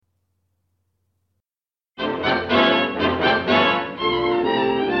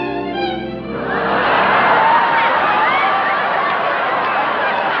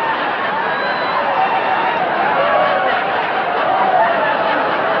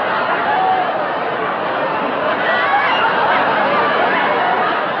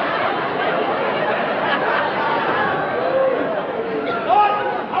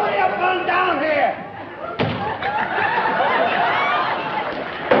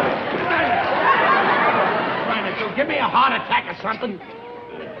me a heart attack or something?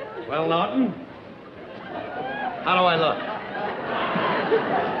 Well, Norton, how do I look?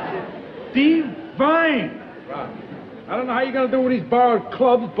 Divine. I don't know how you're going to do with these borrowed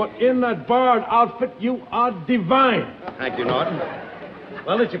clubs, but in that borrowed outfit, you are divine. Thank you, Norton.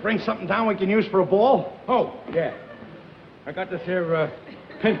 Well, did you bring something down we can use for a ball? Oh, yeah. I got this here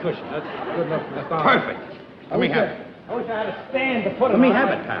pincushion. That's good enough for the start. Perfect. Let me have it. I wish I had a stand to put it Let me on. have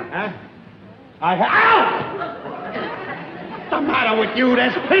it, pal. Huh? Ow! What's the matter with you?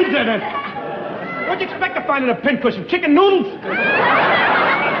 There's pins in it. What'd you expect to find in a pincushion? Chicken noodles?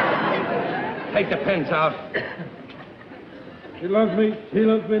 Take the pins out. She loves me. She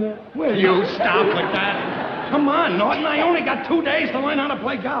loves me now. Will you stop with that? Come on, Norton. I only got 2 days to learn how to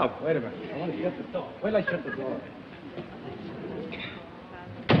play golf. Wait a minute. I want to shut the door. Wait till I shut the door.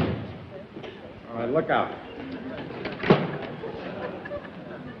 All right, look out.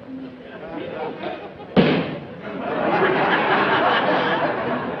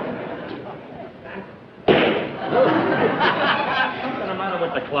 What's the matter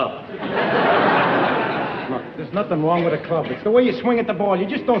with the club? Look, there's nothing wrong with a club. It's the way you swing at the ball. You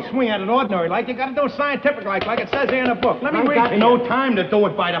just don't swing at it ordinary like. You got to do it scientific like it says here in the book. Let me read got to no you. time to do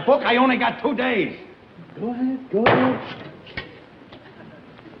it by the book. I only got 2 days. Go ahead, go ahead.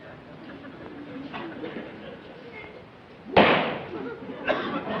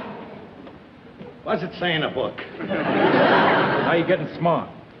 What's it say in the book? Now you're getting smart.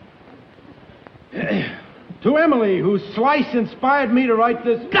 To Emily, whose slice inspired me to write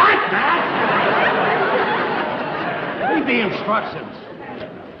this. Read the instructions.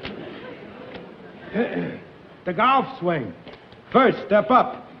 The golf swing. First, step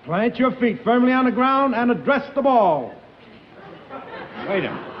up. Plant your feet firmly on the ground and address the ball. Wait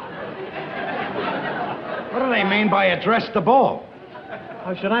a minute. What do they mean by address the ball?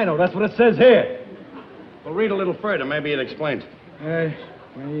 How should I know? That's what it says here. Well, read a little further. Maybe it explains.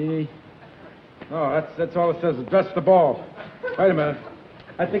 No, that's all it says. Address the ball. Wait a minute.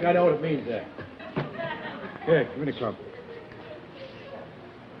 I think I know what it means there. Here, give me the club.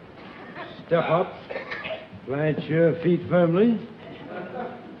 Step up. Plant your feet firmly.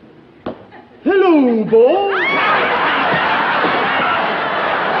 Hello, ball.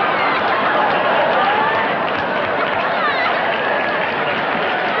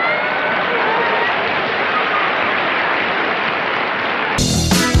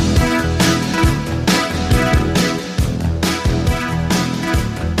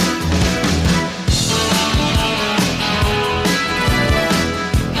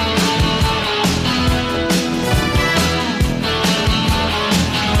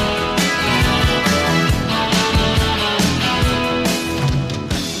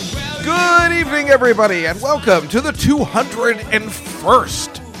 Everybody, and welcome to the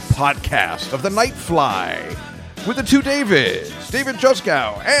 201st podcast of the Nightfly with the two Davids, David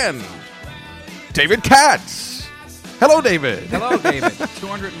Juskow and David Katz. Hello, David. Hello, David.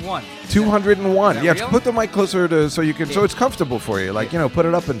 201. 201. Yeah, real? put the mic closer so you can, so it's comfortable for you. Like, put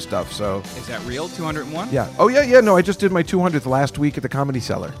it up and stuff. So. Is that real? 201? Yeah. Oh yeah. No, I just did my 200th last week at the Comedy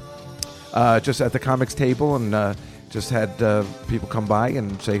Cellar, just at the comics table and. Just had people come by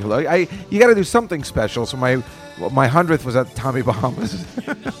and say hello. You got to do something special. So my 100th was at Tommy Bahama's.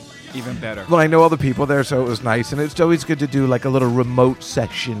 Even better. Well, I know all the people there, so it was nice. And it's always good to do like a little remote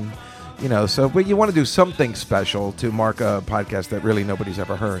session, So, but you want to do something special to mark a podcast that really nobody's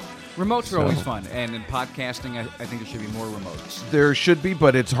ever heard. Remotes are always fun, and in podcasting, I think there should be more remotes. There should be,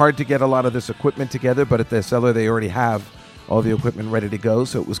 but it's hard to get a lot of this equipment together. But at the Cellar, they already have all the equipment ready to go,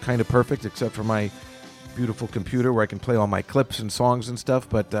 so it was kind of perfect, except for my beautiful computer where I can play all my clips and songs and stuff,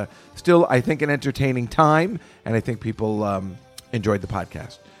 but still, I think an entertaining time, and I think people enjoyed the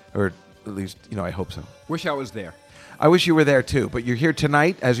podcast, or at least, I hope so. Wish I was there. I wish you were there too, but you're here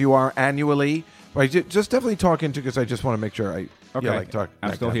tonight, as you are annually. Right, just definitely talk into, because I just want to make sure talk.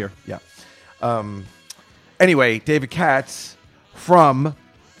 I'm still here. Yeah. Anyway, David Katz from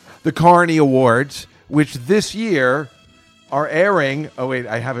the Carney Awards, which this year are airing. Oh wait,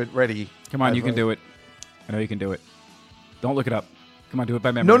 I have it ready. Come on, you can do it. I know you can do it. Don't look it up. Come on, do it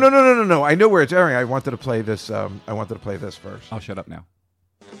by memory. No. I know where it's airing. I wanted to play this. First. I'll shut up now.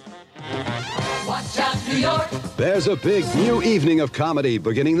 Watch out, New York. There's a big new evening of comedy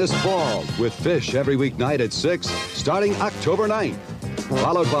beginning this fall with Fish every weeknight at 6, starting October 9th.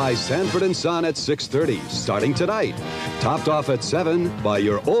 Followed by Sanford and Son at 6:30, starting tonight. Topped off at 7 by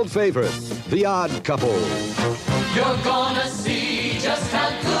your old favorite, The Odd Couple. You're gonna see just how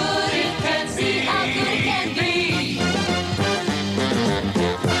good it can be. How good it can be.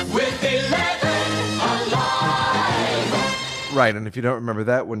 With 11 alive. Right, and if you don't remember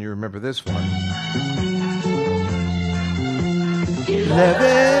that one, you remember this one.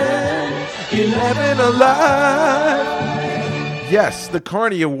 11 alive. Yes, the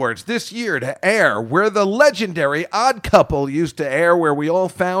Carney Awards this year to air where the legendary Odd Couple used to air, where we all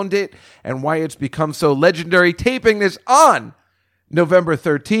found it and why it's become so legendary. Taping this on November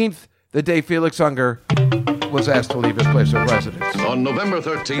 13th, the day Felix Unger was asked to leave his place of residence. On November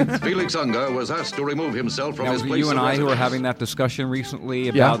 13th, Felix Unger was asked to remove himself from Now, his was it place you and of I who were residence. having that discussion recently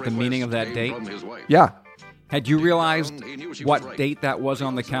about the meaning of that date? Yeah. Had you realized what date that was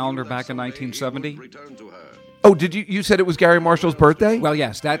on the calendar back in 1970? Oh, did you said it was Gary Marshall's birthday? Well,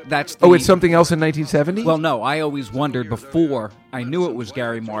 yes, that's the... Oh, it's something else in 1970? Well, no, I always wondered before I knew it was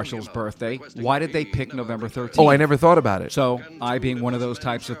Gary Marshall's birthday, why did they pick November 13th? Oh, I never thought about it. So, I, being one of those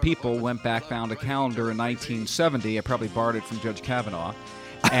types of people, went back, found a calendar in 1970. I probably borrowed it from Judge Kavanaugh.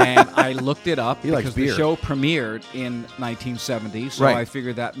 And I looked it up because the show premiered in 1970. So Right. I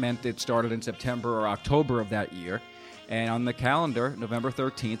figured that meant it started in September or October of that year. And on the calendar, November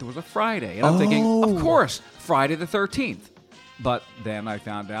 13th was a Friday. And I'm thinking, of course, Friday the 13th. But then I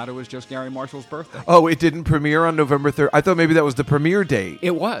found out it was just Gary Marshall's birthday. Oh, it didn't premiere on November 3rd. I thought maybe that was the premiere date.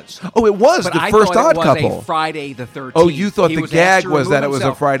 It was. Oh, it was But the I first thought Odd it was Couple. a Friday the 13th. Oh, you thought He the was gag asked to was that it remove was a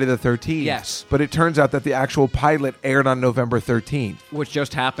himself. Friday the 13th. Yes. But it turns out that the actual pilot aired on November 13th. Which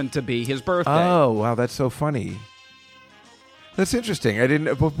just happened to be his birthday. Oh, wow, that's so funny. That's interesting. I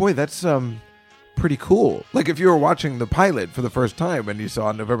didn't. But boy, that's pretty cool. Like if you were watching the pilot for the first time and you saw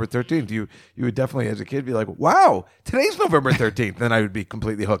on November 13th, you would definitely, as a kid, be like, "Wow, today's November 13th." Then I would be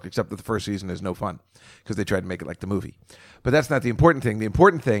completely hooked. Except that the first season is no fun because they tried to make it like the movie. But that's not the important thing. The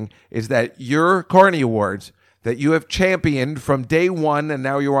important thing is that your Carney Awards that you have championed from day one, and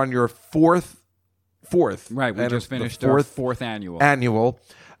now you're on your fourth. Right, we and just the finished our fourth annual. Annual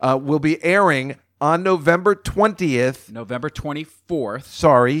will be airing on November 20th. November 24th.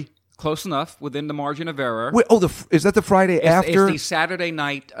 Sorry. Close enough, within the margin of error. Wait, is that the Friday after? It's the Saturday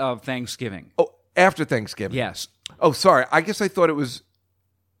night of Thanksgiving. Oh, after Thanksgiving. Yes. Oh, sorry. I guess I thought it was.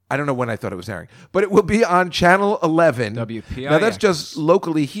 I don't know when I thought it was airing, but it will be on Channel 11. WPIX. Now that's just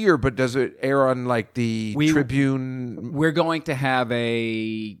locally here, but does it air on like the Tribune? We're going to have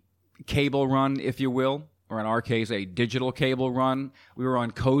a cable run, if you will, or in our case, a digital cable run. We were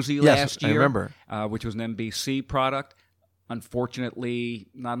on Cozy last year. I remember. Which was an NBC product. Unfortunately,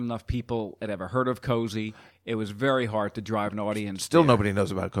 not enough people had ever heard of Cozy. It was very hard to drive an audience. Still there. nobody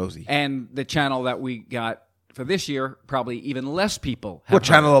knows about Cozy. And the channel that we got for this year, probably even less people have What,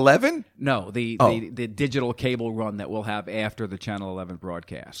 heard. Channel 11? No, the digital cable run that we'll have after the Channel 11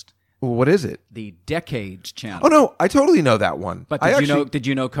 broadcast. Well, what is it? The Decades channel. Oh, no, I totally know that one. But did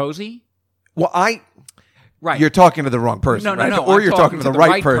you know Cozy? Well, Right. You're talking to the wrong person, right? No. Or I'm you're talking to the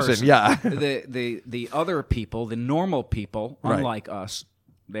right person. Yeah. The other people, the normal people, unlike us,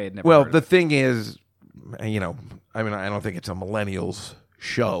 they had never Well, heard of the it. thing is, I don't think it's a millennials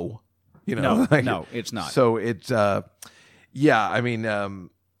show. No, it's not. So it's, I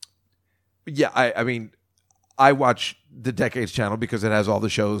watch the Decades channel because it has all the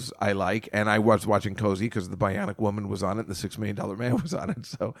shows I like, and I was watching Cozy because the Bionic Woman was on it and the $6 Million Man was on it,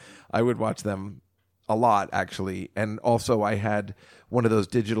 so I would watch them a lot, actually. And also I had one of those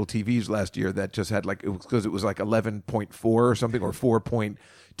digital TVs last year that just had it was like 11.4 or something, or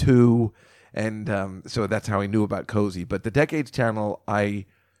 4.2, and so that's how I knew about Cozy. But the Decades channel, I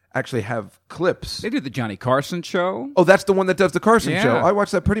actually have clips. They did the Johnny Carson show. Oh, that's the one that does the Carson Yeah. show. I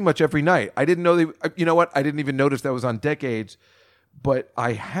watch that pretty much every night. I didn't know you know what? I didn't even notice that was on Decades, but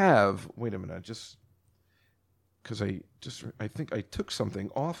I have. Wait a minute, just because I think I took something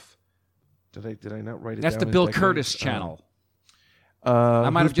off. Did I not write it That's down? the as Bill Decades? Curtis channel. I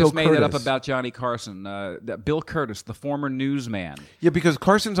might have who's just Bill made that up Curtis? about Johnny Carson. Bill Curtis, the former newsman. Yeah, because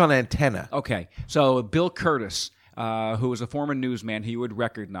Carson's on Antenna. Okay, so Bill Curtis, who was a former newsman, he would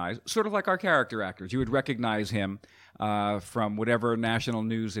recognize, sort of like our character actors, you would recognize him from whatever national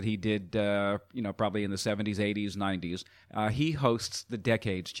news that he did, probably in the 70s, 80s, 90s. He hosts the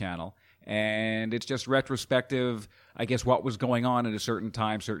Decades channel, and it's just retrospective, I guess, what was going on at a certain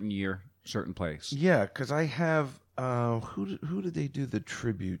time, certain year, certain place. Yeah, because I have who did they do the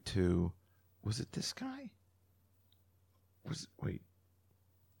tribute to? Was it this guy? Wait?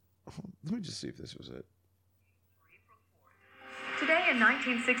 Let me just see if this was it. Today in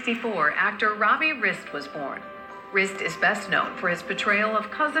 1964, actor Robbie Rist was born. Rist is best known for his portrayal of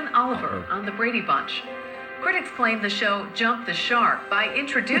Cousin Oliver on The Brady Bunch. Critics claim the show jumped the shark by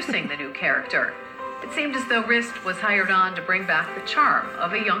introducing the new character. It seemed as though Rist was hired on to bring back the charm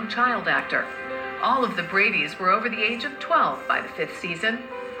of a young child actor. All of the Bradys were over the age of 12 by the 5th season.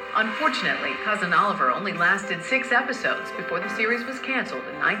 Unfortunately, Cousin Oliver only lasted 6 episodes before the series was canceled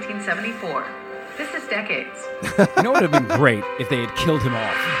in 1974. This is Decades. You know what would have been great if they had killed him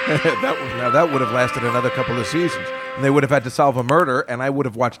off. that would have lasted another couple of seasons. And they would have had to solve a murder, and I would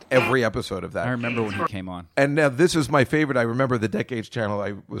have watched every episode of that. I remember when he came on. And now this is my favorite. I remember the Decades channel.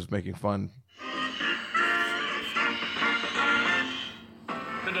 I was making fun.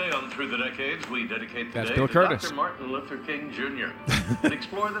 Today on Through the Decades, we dedicate the That's day Bill to Curtis. Dr. Martin Luther King Jr. and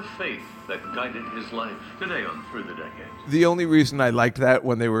explore the faith that guided his life. Today on Through the Decades. The only reason I liked that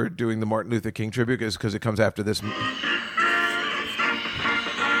when they were doing the Martin Luther King tribute is because it comes after this.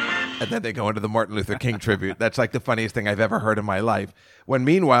 And then they go into the Martin Luther King tribute. That's like the funniest thing I've ever heard in my life. When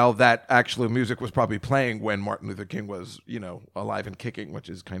meanwhile, that actual music was probably playing when Martin Luther King was, alive and kicking, which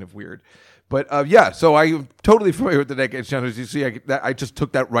is kind of weird. But so I'm totally familiar with the Decades channel. As you see, I just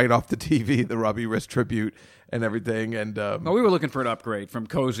took that right off the TV, the Robbie Rist tribute and everything. And well, we were looking for an upgrade from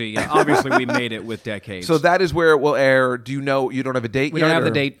Cozy. Obviously, we made it with Decades. So that is where it will air. Do you know? You don't have a date yet? We don't have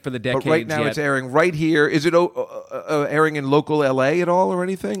the date for the Decades But right now yet. it's airing right here. Is it airing in local LA at all or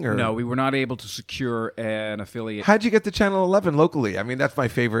anything? Or? No, we were not able to secure an affiliate. How'd you get to Channel 11 locally? I mean, that's my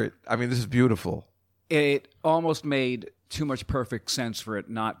favorite. I mean, this is beautiful. It almost made too much perfect sense for it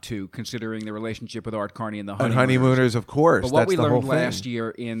not to, considering the relationship with Art Carney and the Honeymooners. And Honeymooners, of course. But what that's we the whole learned thing. last year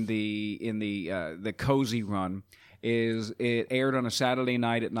in the Cozy run is it aired on a Saturday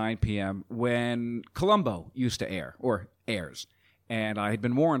night at 9 p.m. when Columbo used to air, or airs. And I had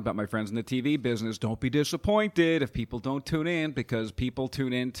been warned by my friends in the TV business, don't be disappointed if people don't tune in, because people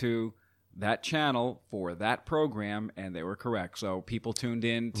tune into that channel for that program, and they were correct. So people tuned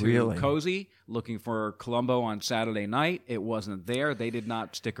in to Cozy looking for Columbo on Saturday night. It wasn't there. They did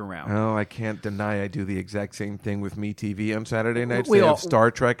not stick around. Oh, I can't deny I do the exact same thing with MeTV on Saturday nights. We They all- have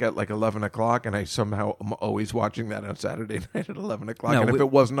Star Trek at like 11 o'clock, and I somehow am always watching that on Saturday night at 11 o'clock. No, and if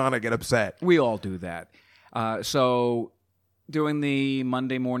it wasn't on, I get upset. We all do that. So doing the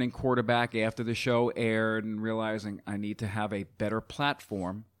Monday morning quarterback after the show aired and realizing I need to have a better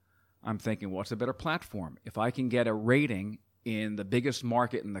platform, I'm thinking, what's a better platform? If I can get a rating in the biggest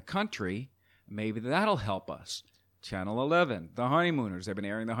market in the country, maybe that'll help us. Channel 11, The Honeymooners. They've been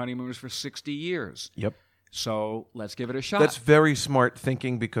airing The Honeymooners for 60 years. Yep. So let's give it a shot. That's very smart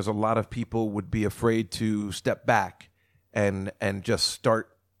thinking, because a lot of people would be afraid to step back and just start.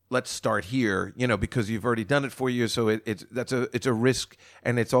 Let's start here, because you've already done it 4 years. So it's a risk,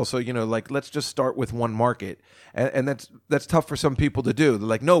 and it's also let's just start with one market, and that's tough for some people to do. They're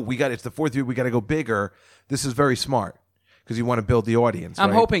like, no, it's the fourth year, we got to go bigger. This is very smart because you want to build the audience.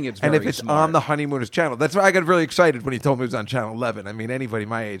 I'm right? hoping it's very and if it's smart. on the Honeymooners channel, that's why I got really excited when he told me it was on Channel 11. I mean, anybody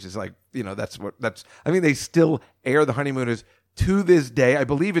my age is like, I mean, they still air the Honeymooners to this day. I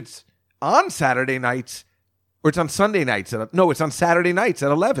believe it's on Saturday nights. Or it's on Sunday nights. It's on Saturday nights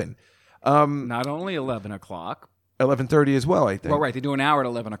at 11. Not only 11 o'clock. 11:30 as well, I think. Well, right. They do an hour at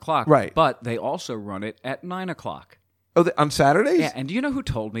 11 o'clock. Right. But they also run it at 9 o'clock. Oh, on Saturdays? Yeah, and do you know who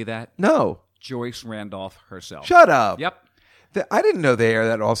told me that? No. Joyce Randolph herself. Shut up. Yep. I didn't know they air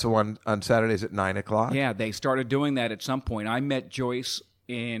that also on Saturdays at 9 o'clock. Yeah, they started doing that at some point. I met Joyce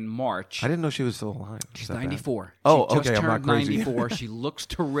in March. I didn't know she was still alive. She's 94. Oh, she just okay, I'm turned not crazy. 94. She looks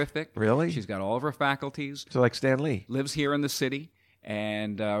terrific. Really? She's got all of her faculties. So like Stan Lee. Lives here in the city,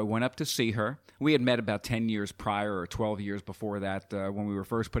 and went up to see her. We had met about 10 years prior, or 12 years before that, when we were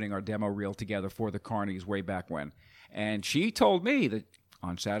first putting our demo reel together for the Carneys way back when. And she told me that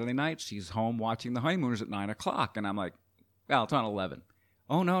on Saturday nights she's home watching the Honeymooners at 9 o'clock. And I'm like, well, it's on 11.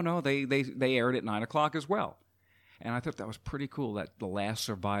 Oh, no, they aired at 9 o'clock as well. And I thought that was pretty cool that the last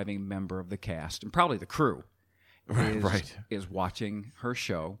surviving member of the cast, and probably the crew, is watching her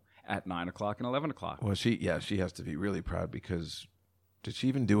show at 9 o'clock and 11 o'clock. Well, she has to be really proud, because did she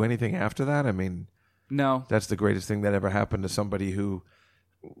even do anything after that? I mean, no. That's the greatest thing that ever happened to somebody who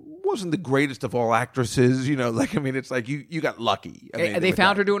wasn't the greatest of all actresses, it's like you got lucky. I mean, they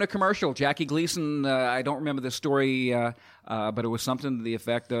found her doing a commercial. Jackie Gleason, I don't remember the story, but it was something to the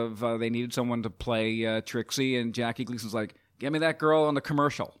effect of they needed someone to play Trixie, and Jackie Gleason's like, "Get me that girl on the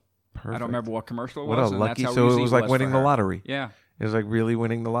commercial." Perfect. I don't remember what commercial it what was. What a lucky! And that's how So easy it was like winning for the her. lottery. Yeah, it was like really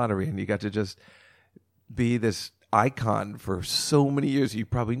winning the lottery, and you got to just be this icon for so many years. You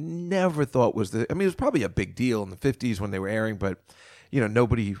probably never thought was it was probably a big deal in the 50s when they were airing, but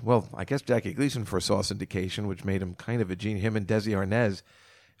nobody. Well, I guess Jackie Gleason foresaw syndication, which made him kind of a genius. Him and Desi Arnaz,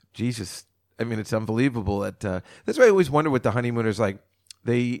 Jesus. It's unbelievable that. That's why I always wonder with the Honeymooners, like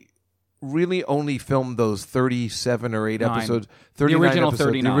they really only filmed those 37 or 8 episodes. 39 the original episodes,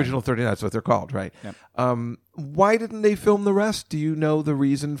 39. The original 39. That's what they're called, right? Yep. Why didn't they film the rest? Do you know the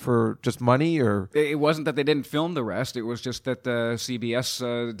reason? For just money, or it wasn't that they didn't film the rest. It was just that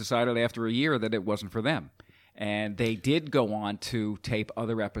CBS decided after a year that it wasn't for them. And they did go on to tape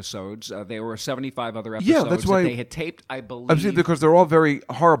other episodes. There were 75 other episodes Yeah, that's why that they had taped, I believe. I'm saying because they're all very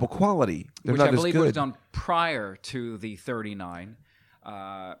horrible quality. They're which not I believe as good. was done prior to the 39.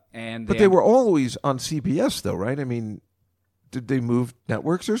 And But they were always on CBS, though, right? I mean, did they move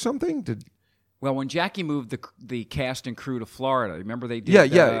networks or something? Well, when Jackie moved the cast and crew to Florida, remember they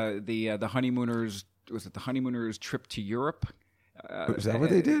did the honeymooners. Was it the honeymooners trip to Europe? Is that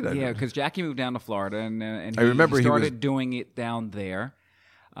what they did? Yeah, because Jackie moved down to Florida, and I remember he he started was doing it down there.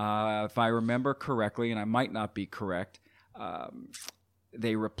 If I remember correctly, and I might not be correct,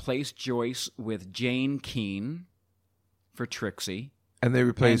 they replaced Joyce with Jane Keene for Trixie. And they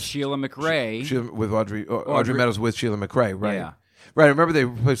replaced and Sheila McRae with Audrey Meadows with Sheila McRae, right? Yeah. Right. I remember they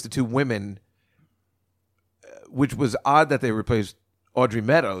replaced the two women, which was odd that they replaced Audrey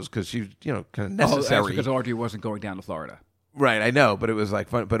Meadows because she, kind of necessary. Because Audrey wasn't going down to Florida. Right, I know, but it was like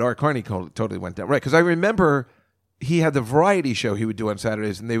fun. But Art Carney totally went down. Right, because I remember he had the variety show he would do on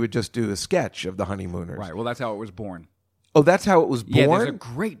Saturdays, and they would just do a sketch of the honeymooners. Right, well, that's how it was born. Oh, that's how it was born? Yeah, there's a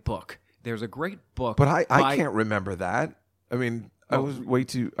great book. But I can't remember that. I mean, I was way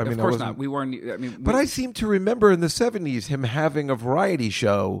too... Of course not. We weren't... But I seem to remember in the 70s him having a variety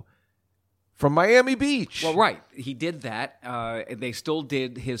show from Miami Beach. Well, right. He did that. They still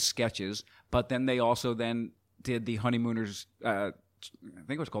did his sketches, but then they also did the honeymooners... I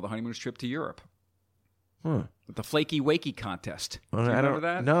think it was called the honeymooners trip to Europe. Huh. With the Flaky Wakey contest. Do you I remember don't,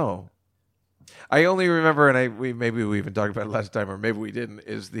 that? No. I only remember, and maybe we even talked about it last time, or maybe we didn't,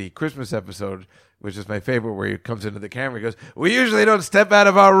 is the Christmas episode, which is my favorite, where he comes into the camera and goes, "We usually don't step out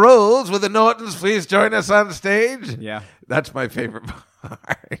of our roles. Will the Nortons please join us on stage?" Yeah. That's my favorite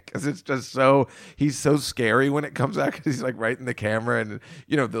part, because it's just he's so scary when it comes out, because he's like right in the camera, and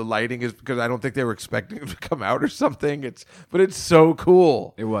the lighting is, because I don't think they were expecting him to come out or something. But it's so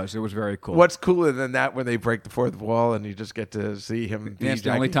cool. It was very cool. What's cooler than that when they break the fourth wall and you just get to see him? Yeah, it's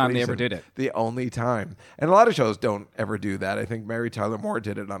the only time they ever did it. The only time. And a lot of shows don't ever do that. I think Mary Tyler Moore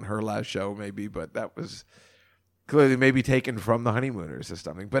did it on her last show maybe, but that was clearly maybe taken from the Honeymooners or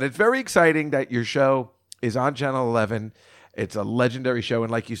something. But it's very exciting that your show is on Channel 11. It's a legendary show,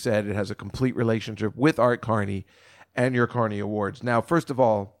 and like you said, it has a complete relationship with Art Carney and your Carney Awards. Now, first of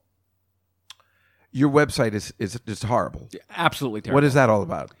all, your website is just horrible. Absolutely terrible. What is that all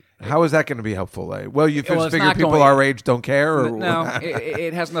about? How is that going to be helpful? Well, you figure not people going- our age don't care? Or No,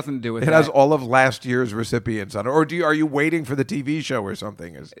 it has nothing to do with it that. has all of last year's recipients on it. Or are you waiting for the TV show or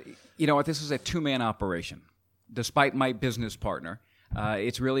something? You know what? This is a two-man operation. Despite my business partner,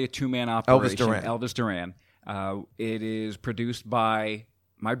 it's really a two-man operation. Elvis Duran. It is produced by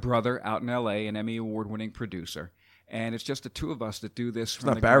my brother out in L.A., an Emmy Award-winning producer. And it's just the two of us that do this from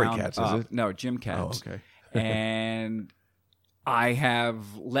not the Barry ground Katz, up. is it? No, Jim Katz. Oh, okay. And I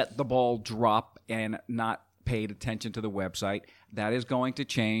have let the ball drop and not paid attention to the website. That is going to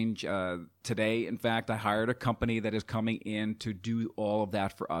change. Today, in fact, I hired a company that is coming in to do all of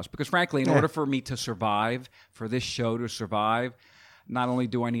that for us. Because frankly, in order for me to survive, for this show to survive, not only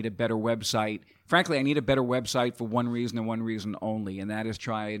do I need a better website, frankly, I need a better website for one reason and one reason only, and that is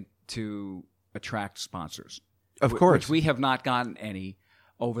try to attract sponsors. Of course. Which we have not gotten any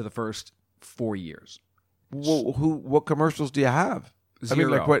over the first 4 years. Well, what commercials do you have? Zero. I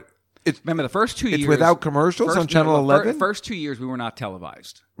mean, like what? Remember, the first 2 years... It's without commercials on Channel 11? The first 2 years, we were not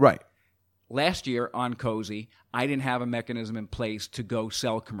televised. Right. Last year on Cozy, I didn't have a mechanism in place to go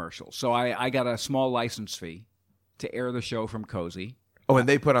sell commercials. So I got a small license fee to air the show from Cozy. Oh, and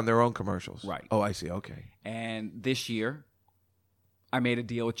they put on their own commercials. Right. Oh, I see. Okay. And this year, I made a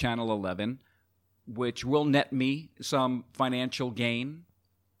deal with Channel 11, which will net me some financial gain,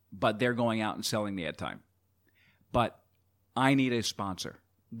 but they're going out and selling the ad time. But I need a sponsor.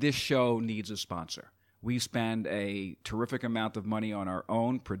 This show needs a sponsor. We spend a terrific amount of money on our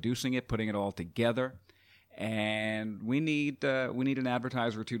own, producing it, putting it all together, and we need an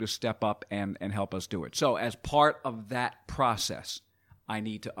advertiser or two to step up and help us do it. So as part of that process, I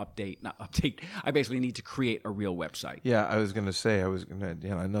need to I basically need to create a real website. Yeah, I was going to say,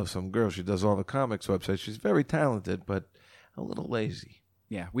 I know some girl, she does all the comics websites. She's very talented, but a little lazy.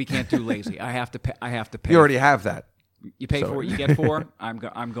 Yeah, we can't do lazy. I have to pay. You already have that. You pay for what you get for.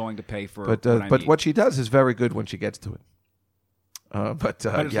 I'm going to pay for. But what she does is very good when she gets to it. But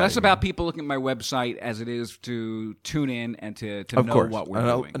it's less about people looking at my website as it is to tune in and to know what we're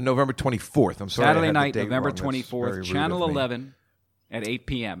doing. November 24th. I'm sorry. Saturday night, November 24th, Channel 11 at 8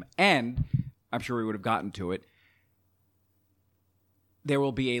 p.m. And I'm sure we would have gotten to it. There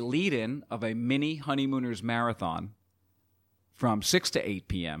will be a lead-in of a mini Honeymooners marathon from 6 to 8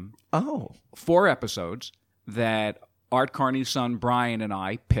 p.m. Oh. 4 episodes that Art Carney's son Brian and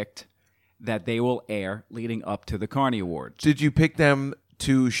I picked that they will air leading up to the Carney Awards. Did you pick them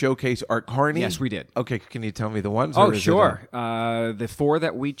to showcase Art Carney? Yes, we did. Okay, can you tell me the ones? Oh, or is sure. The 4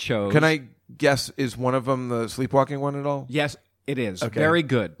 that we chose. Can I guess, is one of them the sleepwalking one at all? Yes, it is. Okay. Very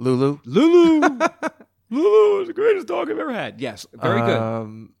good. Lulu? Lulu is the greatest dog I've ever had. Yes, very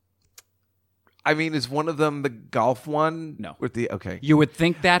good. I mean, is one of them the golf one? No. With the okay. You would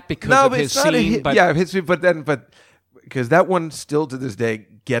think that because of his it's not scene, a hit. but Yeah, his scene, but because that one still to this day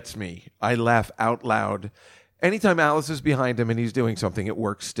gets me. I laugh out loud. Anytime Alice is behind him and he's doing something, it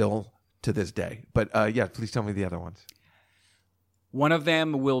works still to this day. But yeah, please tell me the other ones. one of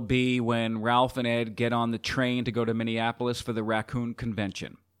them will be when Ralph and Ed get on the train to go to Minneapolis for the Raccoon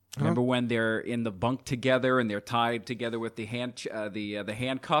Convention. Remember when they're in the bunk together and they're tied together with the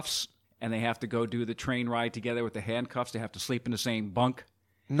handcuffs, and they have to go do the train ride together with the handcuffs? They have to sleep in the same bunk.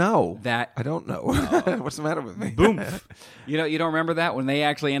 No, That I don't know. What's the matter with me? boom. You don't remember that when they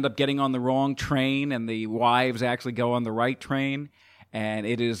actually end up getting on the wrong train and the wives actually go on the right train, and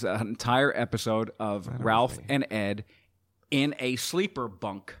it is an entire episode of Ralph and Ed in a sleeper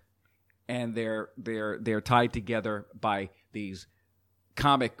bunk, and they're tied together by these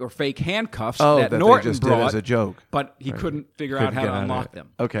comic or fake handcuffs that Norton they just brought did as a joke. but he couldn't figure out how to unlock them.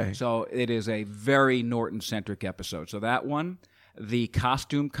 Okay. So it is a very Norton-centric episode. So that one, the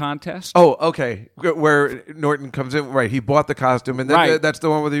costume contest. Oh, okay. Where Norton comes in, right? He bought the costume, and then Right. That's the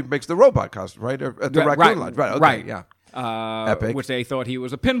one where he makes the robot costume, right? Or at the raccoon lodge, right? Okay, right. yeah. Epic. Which they thought he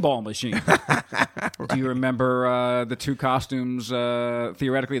was a pinball machine. Do you remember the two costumes,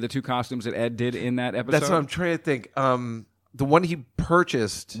 theoretically, the two costumes that Ed did in that episode? That's what I'm trying to think. The one he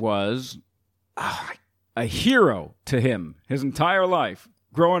purchased was a hero to him his entire life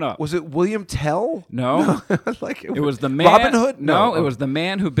growing up. Was it William Tell? No. Like it was the man. Robin Hood? No, it was the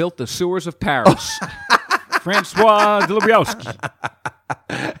man who built the sewers of Paris. Francois Delibriowski.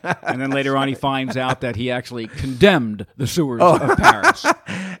 And then later on he finds out that he actually condemned the sewers of Paris.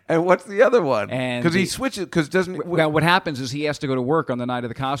 And what's the other one? And he switches, because doesn't... Well, what happens is he has to go to work on the night of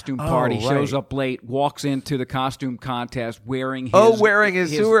the costume party, right. shows up late, walks into the costume contest wearing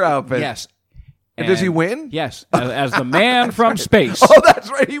his sewer outfit. Yes. And does he win? Yes, as the man from space. Oh, that's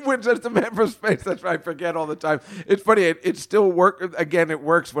right. He wins as the man from space. That's right. I forget all the time. It's funny. It still works. Again, it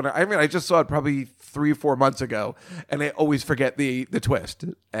works when I just saw it probably 3 or 4 months ago, and I always forget the twist.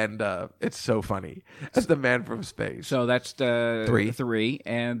 And it's so funny. As the man from space. So that's three.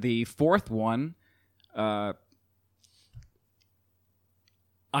 And the fourth one, I'm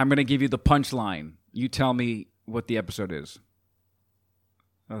going to give you the punchline. You tell me what the episode is.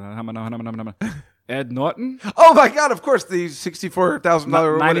 Ed Norton? Oh my God! Of course, the $64,000,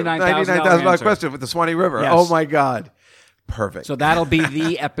 $99,000 question with the Swanee River. Yes. Oh my God! Perfect. So that'll be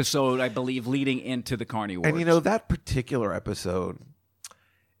the episode, I believe, leading into the Carney Awards. And that particular episode,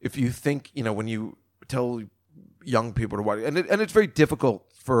 if you think, when you tell young people to watch it, and it's very difficult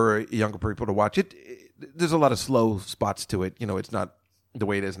for younger people to watch it. There's a lot of slow spots to it. It's not the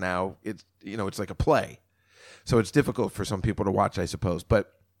way it is now. It's it's like a play, so it's difficult for some people to watch, I suppose.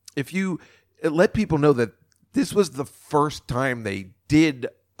 But if you let people know that this was the first time they did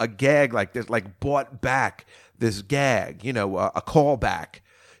a gag like this, like brought back this gag, a callback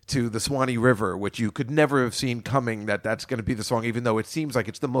to the Swanee River, which you could never have seen coming, that's going to be the song, even though it seems like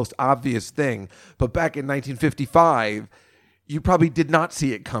it's the most obvious thing. But back in 1955, you probably did not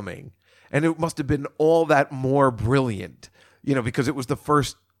see it coming. And it must have been all that more brilliant, because it was the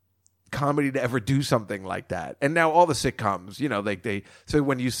first comedy to ever do something like that. And now all the sitcoms, so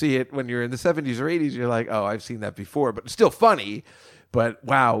when you see it when you're in the 70s or 80s, you're like, oh, I've seen that before, but it's still funny. But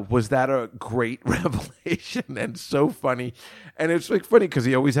wow, was that a great revelation and so funny. And it's like funny because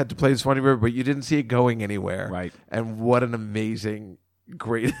he always had to play the Swanee River, but you didn't see it going anywhere. Right. And what an amazing,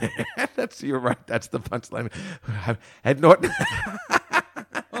 great, you're right, that's the punchline. Ed Norton.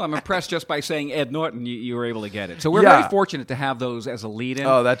 Well, I'm impressed just by saying Ed Norton, you were able to get it. So we're very fortunate to have those as a lead-in.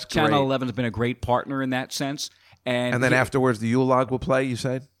 Oh, that's great. Channel 11 has been a great partner in that sense. And then afterwards, the Yule log will play, you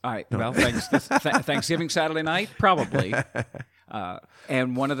said? All right. No. Well, Thanksgiving Saturday night, probably.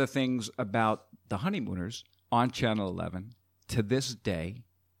 And one of the things about the Honeymooners on Channel 11, to this day,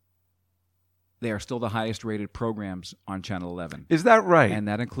 they are still the highest-rated programs on Channel 11. Is that right? And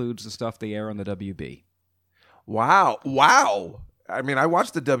that includes the stuff they air on the WB. Wow. I mean, I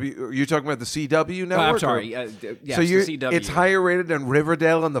watched the you're talking about the CW network? I'm sorry. Yes, so the CW. It's higher rated than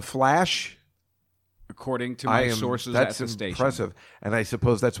Riverdale and The Flash? According to my sources at the station. That's impressive. And I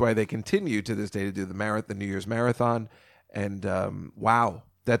suppose that's why they continue to this day to do the New Year's Marathon. And wow,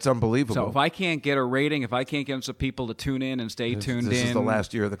 that's unbelievable. So if I can't get a rating, if I can't get some people to tune in and stay tuned in. This is the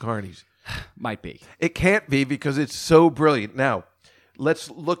last year of the Carneys. Might be. It can't be because it's so brilliant. Now, let's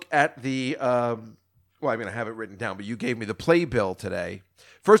look at the. Well, I mean, I have it written down, but you gave me the playbill today.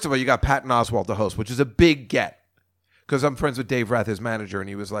 First of all, you got Patton Oswalt to host, which is a big get. Because I'm friends with Dave Rath, his manager, and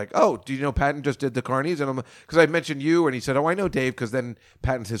he was like, "Oh, do you know Patton just did the Carneys?" And because I mentioned you, and he said, "Oh, I know Dave," because then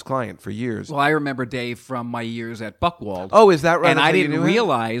Patton's his client for years. Well, I remember Dave from my years at Buckwald. Oh, is that right? And That's I how you didn't knew him?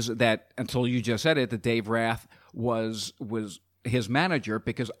 realize that until you just said it, that Dave Rath was his manager,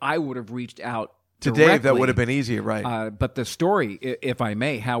 because I would have reached out to directly. Dave. That would have been easier, right? But the story, if I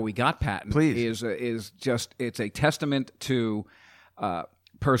may, how we got Patton, Please. is just, it's a testament to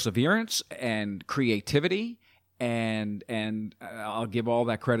perseverance and creativity. And I'll give all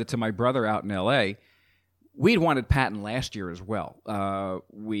that credit to my brother out in L.A. We'd wanted Patton last year as well.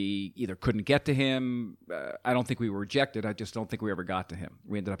 We either couldn't get to him. I don't think we were rejected. I just don't think we ever got to him.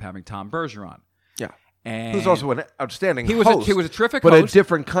 We ended up having Tom Bergeron. Yeah. And Who's also an outstanding he host. was a terrific but host. a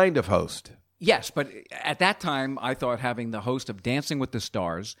different kind of host. Yes, but at that time, I thought having the host of Dancing with the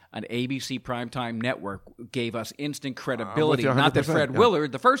Stars, an ABC primetime network, gave us instant credibility. I'm with you Not that 100%, Fred yeah.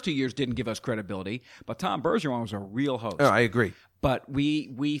 Willard, the first 2 years, didn't give us credibility, but Tom Bergeron was a real host. Oh, I agree. But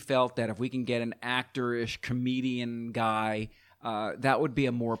we felt that if we can get an actor-ish comedian guy, that would be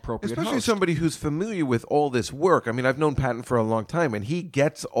a more appropriate Especially host. somebody who's familiar with all this work. I mean, I've known Patton for a long time, and he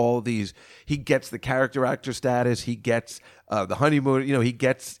gets all these. He gets the character actor status. He gets the honeymoon. You know, he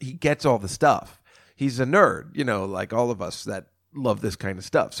gets all the stuff. He's a nerd, you know, like all of us that love this kind of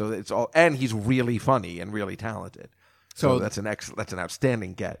stuff. So it's all, and he's really funny and really talented. So that's an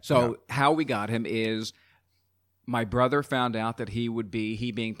outstanding get. So how we got him is, my brother found out that he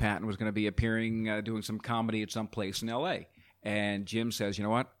being Patton, was going to be appearing, doing some comedy at some place in L.A. And Jim says, "You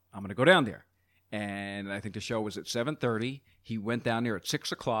know what? I'm going to go down there." And I think the show was at 7:30. He went down there at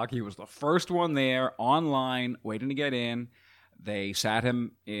 6 o'clock. He was the first one there, online, waiting to get in. They sat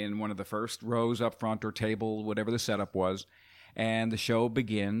him in one of the first rows up front, or table, whatever the setup was. And the show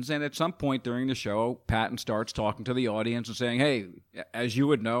begins. And at some point during the show, Patton starts talking to the audience and saying, "Hey, as you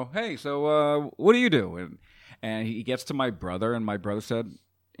would know, hey, so what do you do?" And he gets to my brother, and my brother said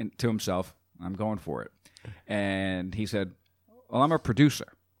to himself, "I'm going for it." And he said, "Well, I'm a producer."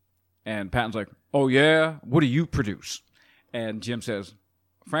 And Patton's like, "Oh, yeah? What do you produce?" And Jim says,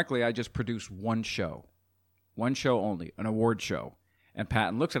 "Frankly, I just produce one show only, an award show." And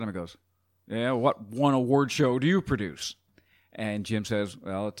Patton looks at him and goes, "Yeah, what one award show do you produce?" And Jim says,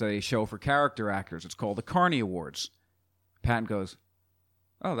 "Well, it's a show for character actors. It's called the Carney Awards." Patton goes,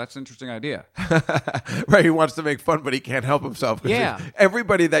 "Oh, that's an interesting idea." Right, he wants to make fun, but he can't help himself. 'Cause Yeah.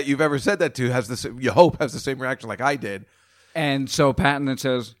 everybody that you've ever said that to has the you hope has the same reaction like I did. And so Patton then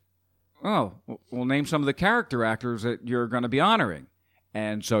says, "Oh, well, name some of the character actors that you're going to be honoring."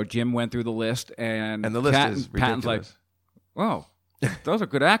 And so Jim went through the list, and the list is Patton's like, ridiculous. "Oh, those are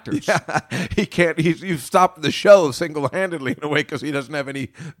good actors." He can't. You've stopped the show single-handedly in a way because he doesn't have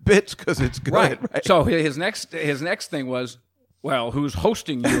any bits because it's good. Right. So his next thing was, "Well, who's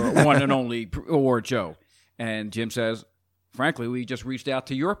hosting your one and only award show?" And Jim says, "Frankly, we just reached out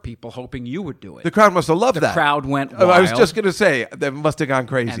to your people hoping you would do it." The crowd must have loved that. The crowd went wild. I was just going to say, they must have gone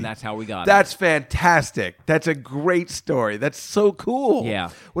crazy. And that's how we got That's fantastic. That's a great story. That's so cool. Yeah.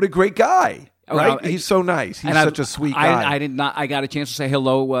 What a great guy. Right? Well, He's so nice. He's such a sweet guy. I did not. I got a chance to say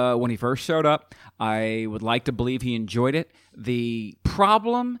hello when he first showed up. I would like to believe he enjoyed it. The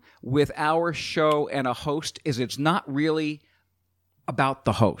problem with our show and a host is it's not really about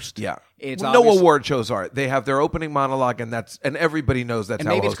the host. Yeah. It's no obvious- award shows are. They have their opening monologue, and everybody knows that's And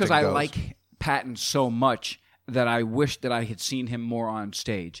how maybe it's hosting because I goes. like Patton so much that I wish that I had seen him more on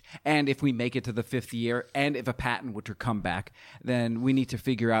stage. And if we make it to the 5th year, and if a Patton were to come back, then we need to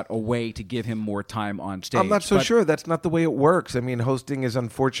figure out a way to give him more time on stage. I'm not so But- sure. That's not the way it works. I mean, hosting is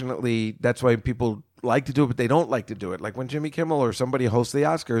unfortunately, that's why people like to do it, but they don't like to do it. Like when Jimmy Kimmel or somebody hosts the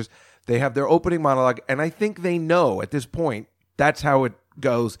Oscars, they have their opening monologue, and I think they know at this point that's how it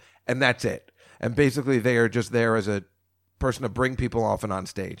goes, and that's it. And basically, they are just there as a person to bring people off and on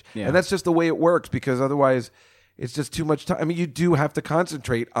stage. Yeah. And that's just the way it works, because otherwise it's just too much time. I mean, you do have to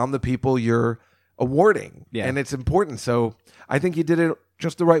concentrate on the people you're awarding, and it's important. So I think you did it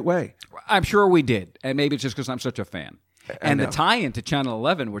just the right way. I'm sure we did, and maybe it's just because I'm such a fan. And know. the tie-in to Channel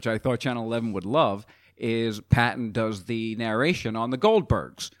 11, which I thought Channel 11 would love, is Patton does the narration on the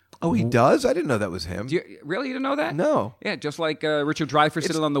Goldbergs. Oh, he does? I didn't know that was him. Really? You didn't know that? No. Yeah, just like Richard Dreyfuss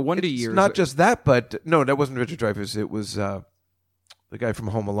did it on the Wonder It's Years. not just that, but no, that wasn't Richard Dreyfuss. It was the guy from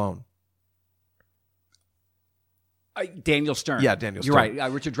Home Alone. Daniel Stern. Yeah, Daniel You're Stern.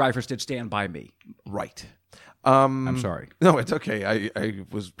 right. Richard Dreyfuss did Stand By Me. Right. I'm sorry. No, it's okay.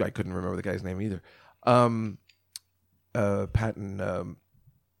 I couldn't remember the guy's name either. Patton.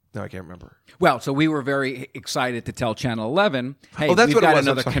 No, I can't remember. Well, so we were very excited to tell Channel 11, hey, Oh, that's we've what it got was.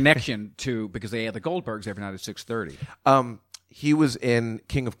 I'm another sorry. connection to, because they had the Goldbergs every night at 6:30. He was in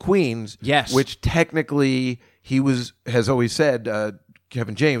King of Queens, Yes. which technically has always said,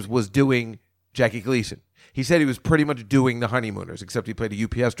 Kevin James was doing Jackie Gleason. He said he was pretty much doing the Honeymooners, except he played a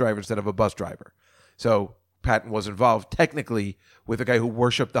UPS driver instead of a bus driver. So Patton was involved technically with a guy who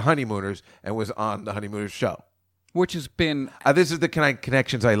worshipped the Honeymooners and was on the Honeymooners show. Which has been This is the kind of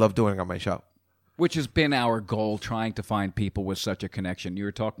connections I love doing on my show. Which has been our goal, trying to find people with such a connection. You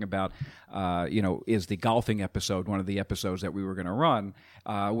were talking about, is the golfing episode one of the episodes that we were going to run,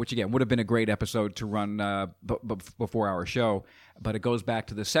 which, again, would have been a great episode to run before our show. But it goes back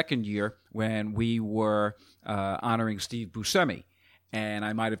to the second year when we were honoring Steve Buscemi. And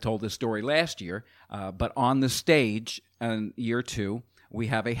I might have told this story last year, but on the stage in year 2, we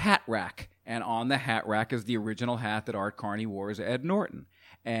have a hat rack. And on the hat rack is the original hat that Art Carney wore as Ed Norton.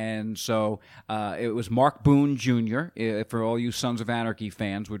 And so it was Mark Boone Jr., for all you Sons of Anarchy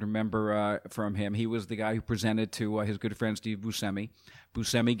fans would remember from him. He was the guy who presented to his good friend Steve Buscemi.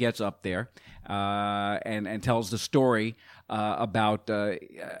 Buscemi gets up there and tells the story about, I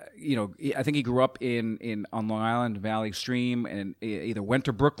think he grew up on Long Island, Valley Stream, and either went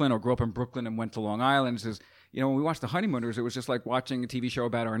to Brooklyn or grew up in Brooklyn and went to Long Island. He says, when we watched The Honeymooners, it was just like watching a TV show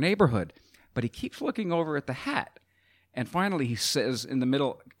about our neighborhood. But he keeps looking over at the hat. And finally, he says in the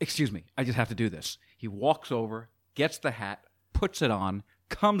middle, excuse me, I just have to do this. He walks over, gets the hat, puts it on,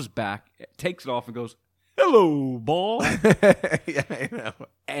 comes back, takes it off, and goes, hello, ball. Yeah, I know.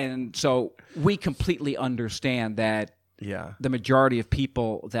 And so we completely understand that Yeah. the majority of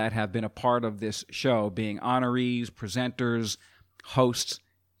people that have been a part of this show, being honorees, presenters, hosts,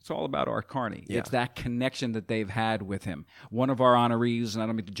 it's all about Art Carney. Yeah. It's that connection that they've had with him. One of our honorees, and I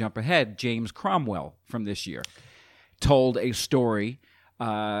don't mean to jump ahead, James Cromwell from this year, told a story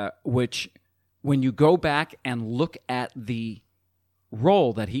which, when you go back and look at the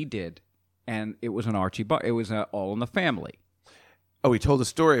role that he did, and it was an it was All in the Family. Oh, he told a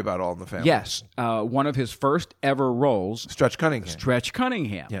story about All in the Family. Yes, one of his first ever roles. Stretch Cunningham. Stretch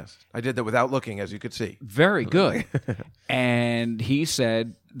Cunningham. Yes. I did that without looking, as you could see. Very good. And he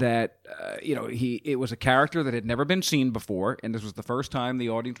said that it was a character that had never been seen before, and this was the first time the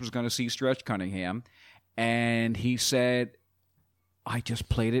audience was going to see Stretch Cunningham. And he said, I just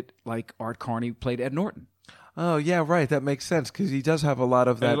played it like Art Carney played Ed Norton. Oh, yeah, right. That makes sense, because he does have a lot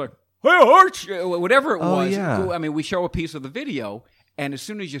of that. Like, hey, Art! Whatever it was. Yeah. I mean, we show a piece of the video, and as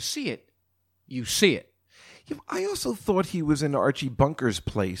soon as you see it, you see it. Yeah, I also thought he was in Archie Bunker's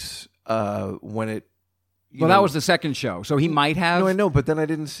place when it... That was the second show, so he might have... No, I know, but then I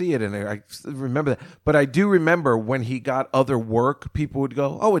didn't see it, and I remember that. But I do remember when he got other work, people would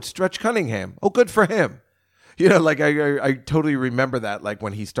go, oh, it's Stretch Cunningham. Oh, good for him. I totally remember that, like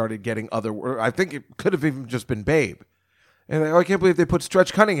when he started getting other work. I think it could have even just been Babe. And I can't believe they put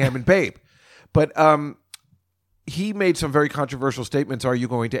Stretch Cunningham in Babe. But he made some very controversial statements. Are you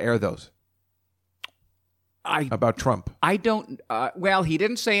going to air those? About Trump. I don't... he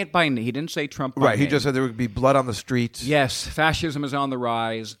didn't say it by name. He didn't say Trump by Right, he name. just said there would be blood on the streets. Yes, fascism is on the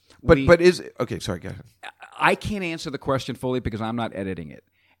rise. But is... Okay, sorry, go ahead. I can't answer the question fully because I'm not editing it.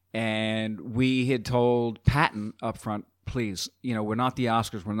 And we had told Patton up front, please, we're not the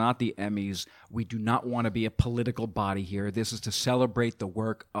Oscars, we're not the Emmys. We do not want to be a political body here. This is to celebrate the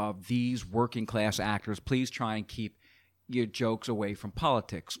work of these working class actors. Please try and keep your jokes away from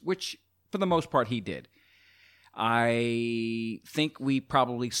politics, which for the most part he did. I think we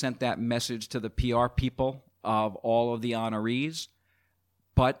probably sent that message to the PR people of all of the honorees.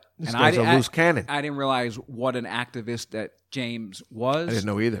 But This guy's a loose cannon. I didn't realize what an activist that James was. I didn't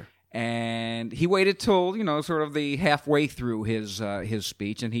know either. And he waited till, sort of the halfway through his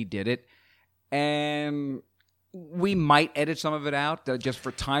speech, and he did it. And we might edit some of it out just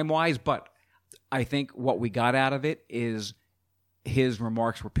for time-wise, but I think what we got out of it is his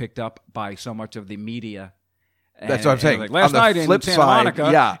remarks were picked up by so much of the media. That's what I'm saying. Like, last On the night in flip Santa side, Monica,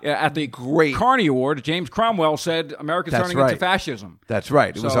 yeah. at the Great. Carney Award, James Cromwell said America's That's turning right. into fascism. That's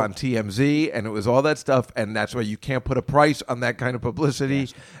right. It was So- on TMZ, and it was all that stuff, and that's why you can't put a price on that kind of publicity.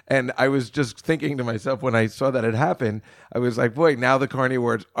 Yes. And I was just thinking to myself when I saw that it happened, I was like, boy, now the Carney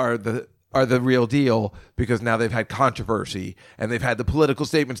Awards are the real deal, because now they've had controversy, and they've had the political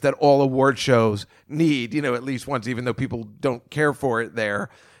statements that all award shows need, at least once, even though people don't care for it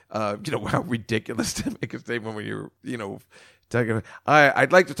there. How ridiculous to make a statement when you're, talking.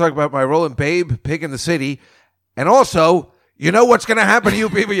 I'd like to talk about my role in Babe, Pig in the City, and also, what's going to happen to you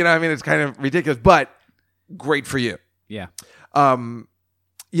people. It's kind of ridiculous, but great for you. Yeah.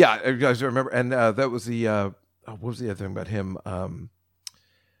 Yeah, you guys remember, and that was the what was the other thing about him?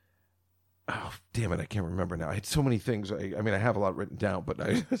 Oh, damn it, I can't remember now. I had so many things. I mean, I have a lot written down, but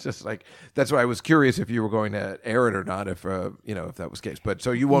it's just like, that's why I was curious if you were going to air it or not, if if that was the case. But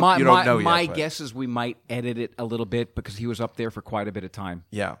so you won't, you don't know yet. My guess is we might edit it a little bit because he was up there for quite a bit of time.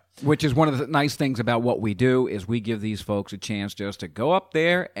 Yeah. Which is one of the nice things about what we do is we give these folks a chance just to go up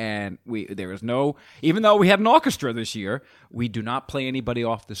there, and there is no, even though we had an orchestra this year, we do not play anybody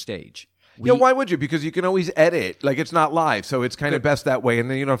off the stage. Why would you? Because you can always edit. Like, it's not live, so it's kind of best that way, and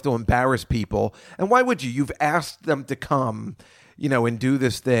then you don't have to embarrass people. And why would you? You've asked them to come, and do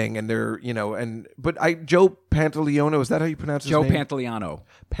this thing, and they're, but Joe Pantoliano, is that how you pronounce his name? Joe Pantoliano.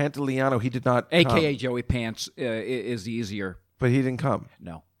 Pantoliano, he did not AKA come. Joey Pants is easier. But he didn't come?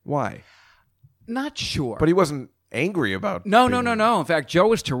 No. Why? Not sure. But he wasn't angry about No. In fact, Joe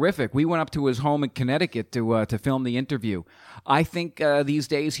was terrific. We went up to his home in Connecticut to film the interview. I think these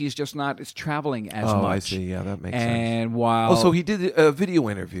days he's just not traveling as much. Oh, I see. Yeah, that makes sense. And while so he did a video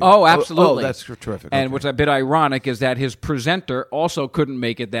interview. Oh, absolutely. Oh, that's terrific. And okay. what's a bit ironic is that his presenter also couldn't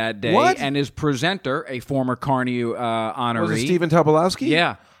make it that day. What? And his presenter, a former Carney honoree, was it Stephen Tobolowsky?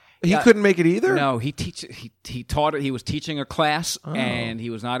 Yeah. He couldn't make it either? No, he taught it. He was teaching a class, and he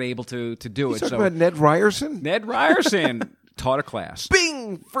was not able to do it. Talking about Ned Ryerson? Ned Ryerson taught a class.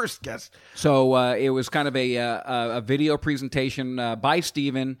 Bing! First guess. So it was kind of a video presentation by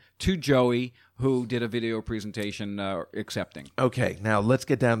Stephen to Joey, who did a video presentation accepting. Okay, now let's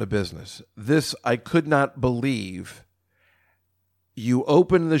get down to business. This, I could not believe you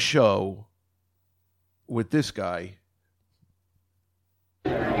opened the show with this guy.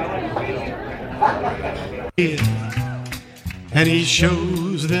 And he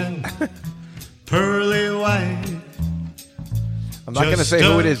shows them pearly white. I'm not going to say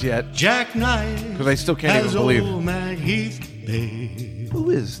who it is yet, Jackknife, because I still can't even believe. Who Who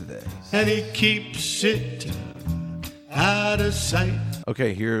is this? And he keeps it out of sight.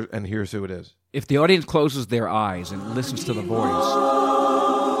 Okay, here's who it is. If the audience closes their eyes and listens to the voice,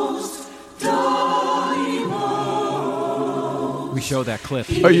 we show that clip.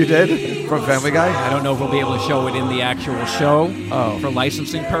 Oh, you did? From Family Guy? I don't know if we'll be able to show it in the actual show for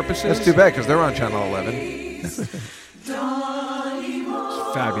licensing purposes. That's too bad, because they're on Channel 11. It's a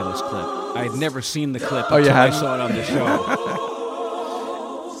fabulous clip. I had never seen the clip you until I hadn't? saw it on the show.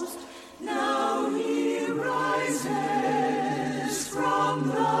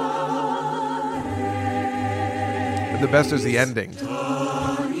 The best is the ending.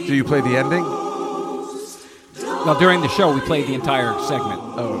 Do you play the ending? Well, during the show, we played the entire segment.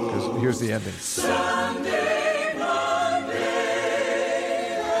 Oh, because here's the ending.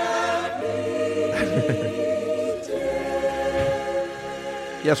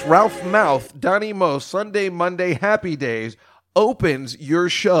 Yes, Ralph Mouth, Donnie Most, Sunday, Monday, Happy Days opens your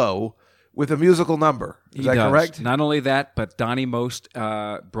show with a musical number. Is that correct? Not only that, but Donnie Most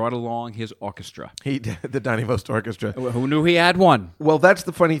brought along his orchestra. He did, the Donnie Most Orchestra. Who knew he had one? Well, that's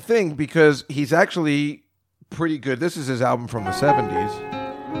the funny thing, because he's actually pretty good. This is his album from the 70s.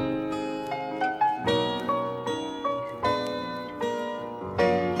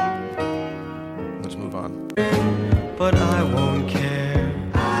 Let's move on. But I won't care.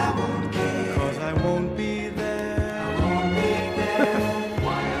 I won't care. 'Cause I won't be there. I won't be there.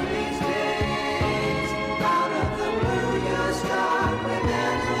 One of these days, out of the blue, you start with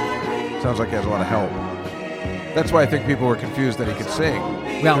every. Sounds like he has a lot of help. That's why I think people were confused that he could sing.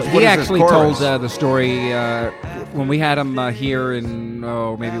 Well, 'Cause what he is this actually chorus? told the story when we had him here in,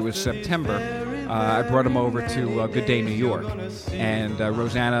 maybe it was September. I brought him over to Good Day New York, and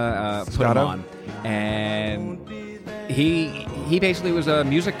Rosanna put him Scotto? on. And he basically was a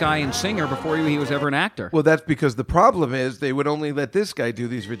music guy and singer before he was ever an actor. Well, that's because the problem is they would only let this guy do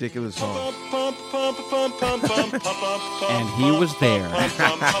these ridiculous songs. And he was there.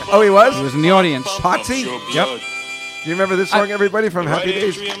 Oh, he was? He was in the audience. Potsy? Yep. Do you remember this song, everybody, from Happy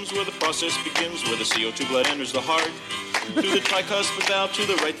Days? Atriums, where the process begins, where the CO2 blood enters the heart, through the tricuspid valve to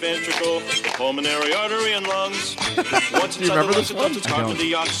the right ventricle, the pulmonary artery and lungs. Once Do you inside remember the this lungs, it one? dumps its carbon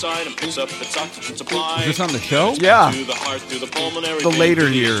dioxide and picks up its oxygen supply. Is this on the show? Yeah. To the heart, through the pulmonary The vein, later to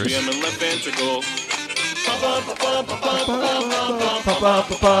the years. atrium and left ventricle.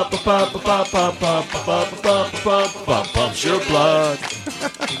 Pumps your blood.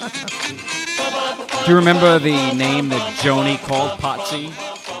 Do you remember the name that Joni called Potsy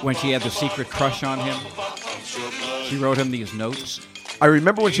when she had the secret crush on him? She wrote him these notes, I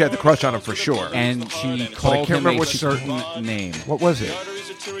remember when she had the crush on him for sure. and she called can't him remember a what she- certain name. What was it?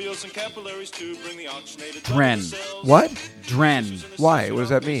 Dren. What? Dren. Why? What does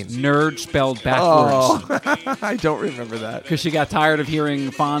that mean? Nerd spelled backwards. Oh, I don't remember that. Because she got tired of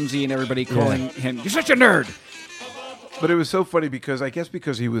hearing Fonzie and everybody calling him, "You're such a nerd." But it was so funny because I guess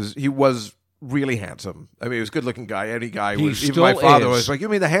because he was really handsome. I mean, he was a good-looking guy. Any guy He was. Even still my father is. was like, "You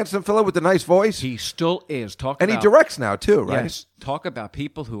mean the handsome fellow with the nice voice?" He still is. And he directs now too, right? Yes. Talk about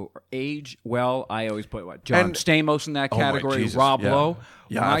people who age well. I always put John And- Stamos in that Oh, my category. Jesus, Rob yeah. Lowe.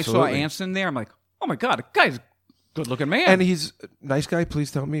 Yeah, when I absolutely. saw Anson there, I'm like, oh my god, the guy's a good-looking man. And he's a nice guy.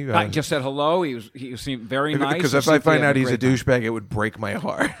 Please tell me. I just said hello. He seemed very nice. Because He if I seemed to find have out he's a great time. douchebag, it would break my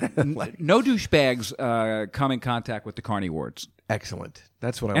heart. Like, No douchebags come in contact with the Carney Awards, excellent.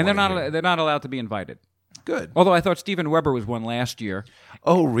 That's what I. and they're wanna not hear. they're not allowed to be invited. Good. Although I thought Steven Weber was one last year.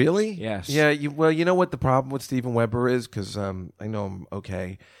 Oh, really? Yes. Yeah. Well, you know what the problem with Steven Weber is? Because I know him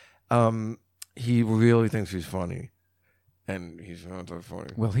okay. He really thinks he's funny, and he's not that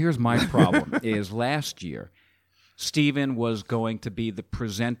funny. Well, here's my problem: is last year, Steven was going to be the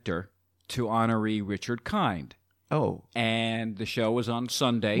presenter to honoree Richard Kind, Oh, and the show was on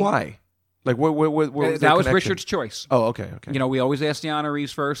Sunday. why? Like, what was That their was connection? Richard's choice. Oh, okay. You know, we always ask the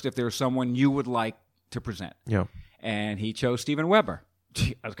honorees first if there's someone you would like to present. Yeah. And he chose Steven Weber.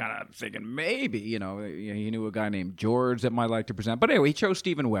 I was kind of thinking maybe, he knew a guy named George that might like to present. But anyway, he chose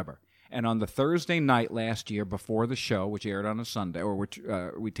Steven Weber. And on the Thursday night last year before the show, which aired on a Sunday, or which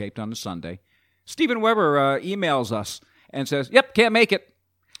we taped on a Sunday, Steven Weber emails us and says, yep, can't make it.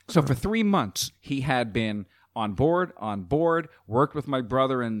 So for 3 months, he had been on board, worked with my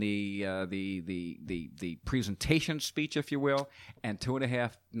brother in the presentation speech, if you will, and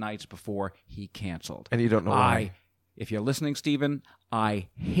 2.5 nights before he canceled. And you don't know why. If you're listening, Stephen, I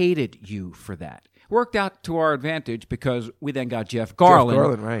hated you for that. Worked out to our advantage because we then got Jeff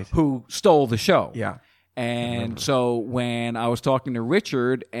Garland, right. who stole the show. Yeah. And so when I was talking to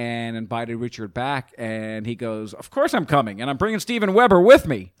Richard and invited Richard back, and he goes, of course I'm coming, and I'm bringing Steven Weber with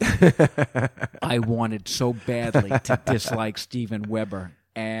me. I wanted so badly to dislike Steven Weber.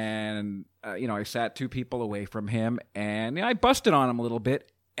 And, I sat 2 people away from him, and I busted on him a little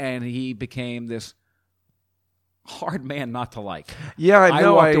bit, and he became this hard man not to like. Yeah, I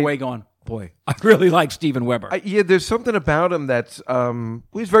know. I walked away going, boy, I really like Steven Weber. Yeah, there's something about him that's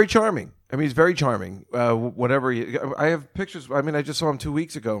he's very charming. I mean, he's very charming. I have pictures. I mean, I just saw him 2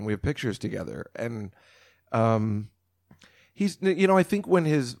 weeks ago, and we have pictures together. And he's, I think when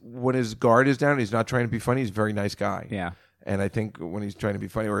his guard is down, he's not trying to be funny. He's a very nice guy. Yeah. And I think when he's trying to be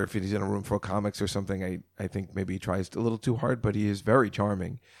funny, or if he's in a room full of comics or something, I think maybe he tries a little too hard. But he is very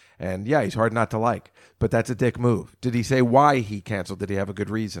charming. And yeah, he's hard not to like. But that's a dick move. Did he say why he canceled? Did he have a good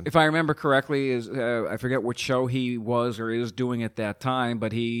reason? If I remember correctly, I forget which show he was or is doing at that time,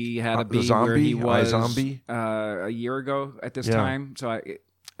 but he had a be where he was a year ago at this time. So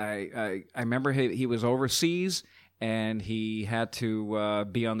I remember he was overseas, and he had to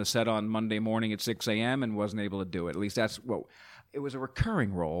be on the set on Monday morning at 6 a.m. and wasn't able to do it. At least that's what it was, a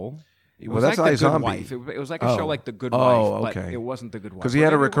recurring role. It was that's like The Good iZombie. Wife. It was like a show like The Good Wife, but it wasn't The Good Wife. Because he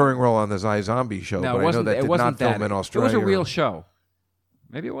had a recurring role on this iZombie show, No, but it I know wasn't. that It did wasn't not film in Australia. It was a real show.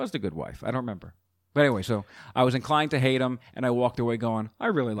 Maybe it was The Good Wife. I don't remember. But anyway, so I was inclined to hate him, and I walked away going, I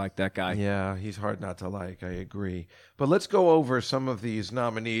really like that guy. Yeah, he's hard not to like. I agree. But let's go over some of these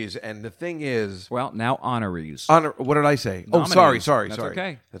nominees. And the thing is, well, now honorees. What did I say? Nominees. Oh, sorry. That's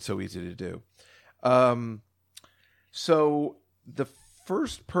okay. That's so easy to do. So the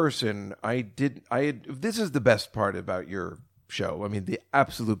first person this is the best part about your show. I mean, the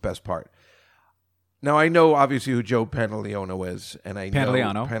absolute best part. Now, I know, obviously, who Joe Pantoliano is, and I know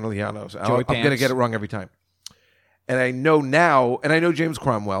Pantoliano. I'm going to get it wrong every time. And I know now, and I know James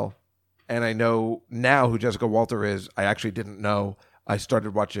Cromwell, and I know now who Jessica Walter is. I actually didn't know. I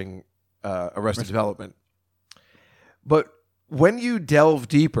started watching Arrested Development. But when you delve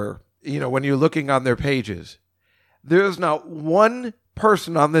deeper, when you're looking on their pages, there's not one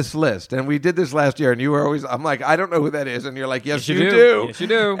person on this list, and we did this last year, and you were always, I'm like, I don't know who that is, and you're like, yes, you do. Yes, you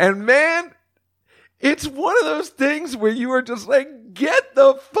do. And man, it's one of those things where you are just like, get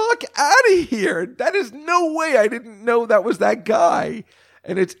the fuck out of here. That is no way. I didn't know that was that guy.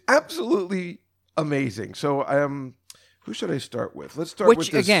 And it's absolutely amazing. So, who should I start with? Let's start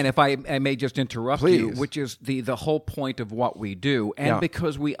with this. Again, if I may just interrupt Please. you, which is the whole point of what we do, and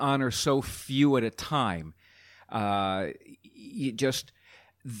because we honor so few at a time,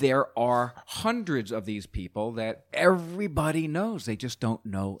 there are hundreds of these people that everybody knows. They just don't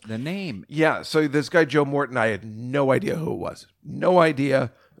know the name. Yeah, so this guy, Joe Morton, I had no idea who it was. No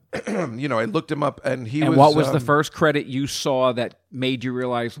idea. I looked him up, and he was... And what was the first credit you saw that made you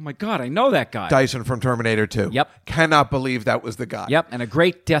realize, oh my God, I know that guy? Dyson from Terminator 2. Yep. Cannot believe that was the guy. Yep, and a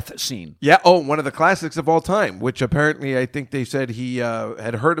great death scene. Yeah, one of the classics of all time, which apparently I think they said he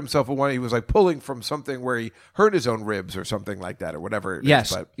had hurt himself in one. He was like pulling from something where he hurt his own ribs or something like that, or whatever it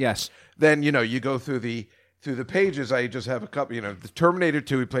is. But yes. Then, you go through the through the pages, I just have a couple. The Terminator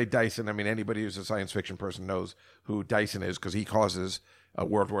 2. He played Dyson. I mean, anybody who's a science fiction person knows who Dyson is because he causes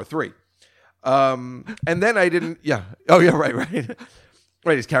World War III. And then I didn't. Yeah. Oh yeah. Right.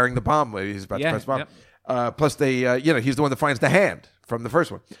 Right. He's carrying the bomb. He's about to press the bomb. Yep. Plus, he's the one that finds the hand from the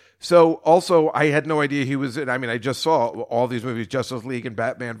first one. So, also, I had no idea he was in. I mean, I just saw all these movies: Justice League and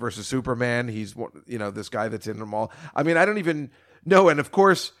Batman versus Superman. He's this guy that's in them all. I mean, I don't even know. And of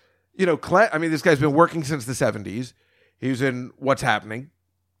course, this guy's been working since the 70s. He was in What's Happening.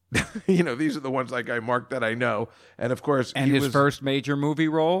 These are the ones like I marked that I know. And of course, and his first major movie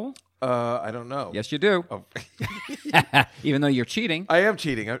role. I don't know. Yes, you do. Oh. Even though you're cheating. I am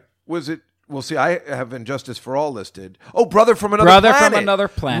cheating. Was it? Well, see, I have Injustice for All listed. Oh, Brother from Another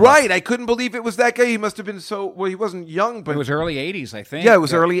Planet. Right. I couldn't believe it was that guy. He must have been he wasn't young, but... It was early 80s, I think. Yeah, it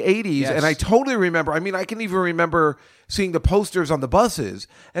was early 80s, yes. And I totally remember. I mean, I can even remember seeing the posters on the buses,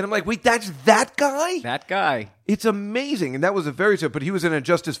 and I'm like, wait, that's that guy? That guy. It's amazing, and that was but he was in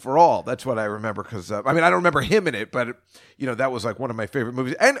Injustice for All. That's what I remember, because, I don't remember him in it, but, that was like one of my favorite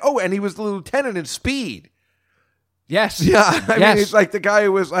movies. And he was the lieutenant in Speed. Yes. Yeah, I mean, he's like the guy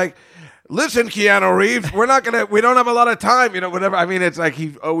who was like... Listen, Keanu Reeves, we don't have a lot of time, whatever. I mean, it's like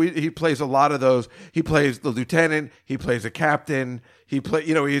he plays a lot of those. He plays the lieutenant. He plays a captain.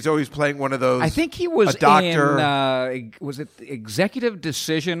 He's always playing one of those. I think he was a doctor. Was it the Executive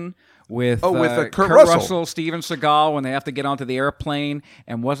Decision with Kurt Russell, Steven Seagal when they have to get onto the airplane?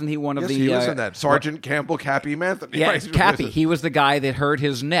 And wasn't he one of the... he was in that. Sergeant Campbell Cappy Manthony. Yeah, Cappy. He was the guy that hurt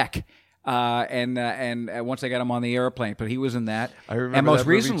his neck. And once I got him on the airplane, but he was in that. I remember. And most that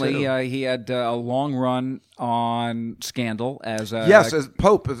movie recently, too. He had a long run on Scandal as as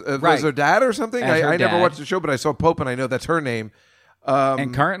Pope. Was her dad or something? I never watched the show, but I saw Pope, and I know that's her name.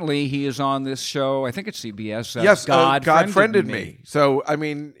 And currently, he is on this show. I think it's CBS. Yes, God Friended Me. So I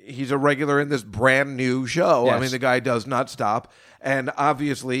mean, he's a regular in this brand new show. Yes. I mean, the guy does not stop, and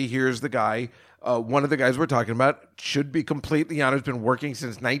obviously, here's the guy. One of the guys we're talking about should be completely honest, been working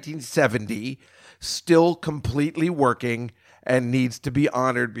since 1970, still completely working, and needs to be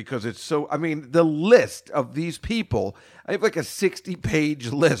honored because it's so... I mean, the list of these people, I have like a 60-page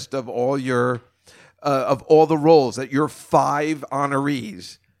list of all the roles that your 5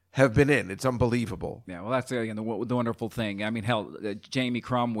 honorees have been in. It's unbelievable. Yeah, well, that's again the wonderful thing. I mean, hell, Jamie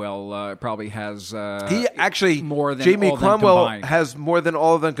Cromwell probably has he actually more than Jamie all Cromwell them combined. has more than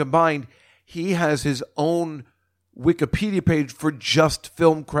all of them combined. He has his own Wikipedia page for just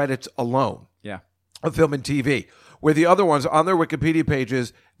film credits alone. Yeah. Of film and TV. Where the other ones, on their Wikipedia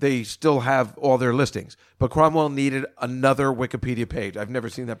pages, they still have all their listings. But Cromwell needed another Wikipedia page. I've never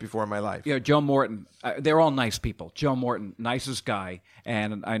seen that before in my life. Joe Morton, they're all nice people. Joe Morton, nicest guy.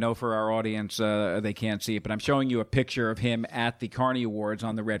 And I know for our audience, they can't see it, but I'm showing you a picture of him at the Carney Awards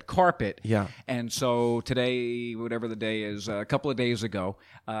on the red carpet. Yeah. And so today, whatever the day is, a couple of days ago,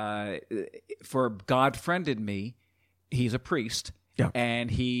 for God Friended Me, he's a priest. Yeah. And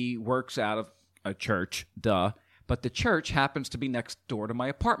he works out of a church, duh. But the church happens to be next door to my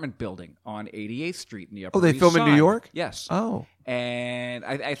apartment building on 88th Street in the Upper East Side. Oh, they film in New York? Yes. Oh. And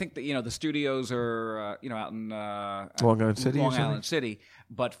I think that, the studios are, out in Long Island City.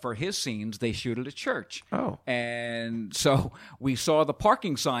 But for his scenes, they shoot at a church. Oh. And so we saw the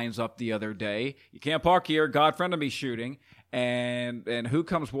parking signs up the other day. You can't park here. God Friend of Me shooting. And who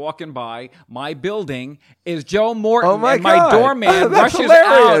comes walking by? My building is Joe Morton. Oh, my and God. my doorman That's rushes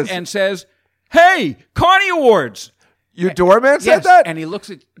hilarious. out and says, "Hey, Carney Awards." Your doorman said Yes. that? And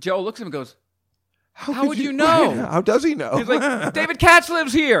Joe looks at him and goes, How could would you know? How does he know? He's like, David Katz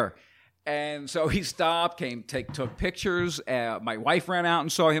lives here. And so he stopped, took pictures. My wife ran out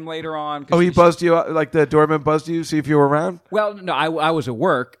and saw him later on. Oh, he buzzed you out, like the doorman buzzed you, see if you were around? Well, no, I was at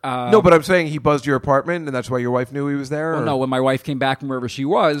work. No, but I'm saying he buzzed your apartment, and that's why your wife knew he was there? Well, no, when my wife came back from wherever she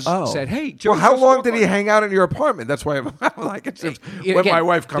was, said, "Hey, Joe." Well, how long did he hang out in your apartment? That's why I'm like, it's just, when my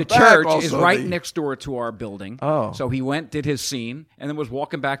wife comes back. The church also is right next door to our building. Oh. So he went, did his scene, and then was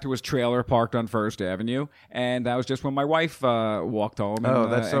walking back to his trailer parked on First Avenue. And that was just when my wife walked home.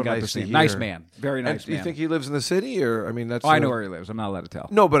 And, that's so and got nice to see to him. hear. Nice man. Very nice man. You think he lives in the city, or that's? I know where he lives. I'm not allowed to tell.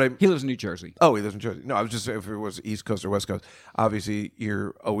 No, but he lives in New Jersey. Oh, he lives in Jersey. No, I was just saying if it was East Coast or West Coast. Obviously,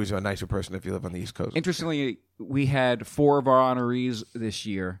 you're always a nicer person if you live on the East Coast. Interestingly, we had 4 of our honorees this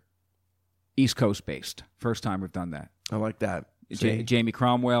year, East Coast based. First time we've done that. I like that. Jamie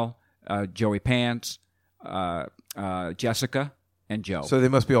Cromwell, Joey Pants, Jessica, and Joe. So they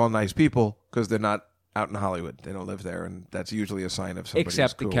must be all nice people because they're not out in Hollywood. They don't live there, and that's usually a sign of somebody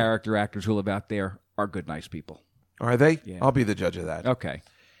Except who's cool. The character actors who live out there are good, nice people. Are they? Yeah. I'll be the judge of that. Okay.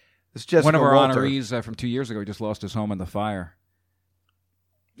 It's Jessica One of our Walter. honorees from 2 years ago just lost his home in the fire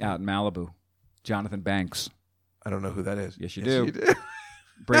out in Malibu. Jonathan Banks. I don't know who that is. Yes, you Yes, do. you do.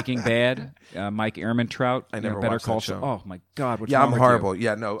 Breaking Bad, Mike Ehrmantraut. I never Better watched Call that show. Saul. Oh my God! What's Yeah, wrong I'm with horrible. You?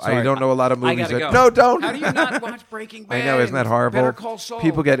 Yeah, no, Sorry, I don't know a lot of I movies. gotta go. No, don't. How do you not watch Breaking Bad? I know, isn't that horrible? Better Call Saul.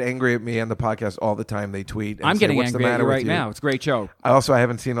 People get angry at me on the podcast all the time. They tweet. And I'm say, getting what's angry the at matter you with right now. It's a great show. I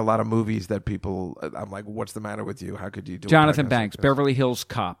haven't seen a lot of movies that people. I'm like, what's the matter with you? How could you do? Jonathan a podcast Banks, like this? Beverly Hills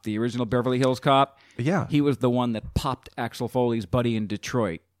Cop, the original Beverly Hills Cop. Yeah, he was the one that popped Axel Foley's buddy in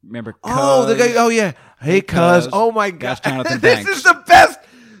Detroit. Remember? Oh, the guy. Oh, yeah. Hey, cuz. Oh my God. That's Jonathan This Banks. is the best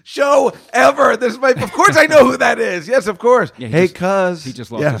show ever. This is my. Of course, I know who that is. Yes, of course. Yeah, hey, cuz. He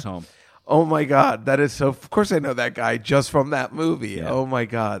just lost his home. Oh my God, that is so. Of course, I know that guy just from that movie. Yeah. Oh my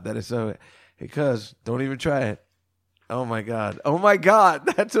God, that is so. Hey, cuz, don't even try it. Oh my God. Oh my God,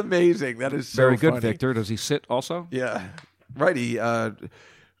 that's amazing. That is so Very good, funny. Victor. Does he sit also? Yeah, right. He.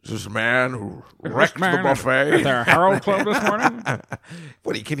 This man who wrecked the man buffet at the Herald Club this morning.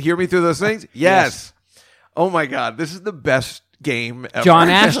 What, he can hear me through those things? Yes. Oh my God, this is the best game ever. John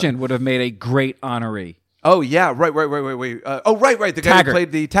Ashton would have made a great honoree. Oh yeah, right. Right. The guy Taggart. who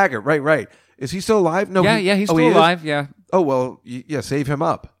played the Taggart. Right. Is he still alive? No. Yeah, he's he still is? alive. Yeah. Oh well, yeah. Save him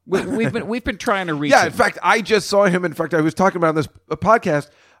up. We've been trying to reach. Yeah. him. In fact, I just saw him. In fact, I was talking about on this podcast.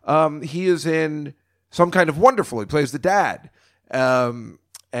 He is in Some Kind of Wonderful. He plays the dad.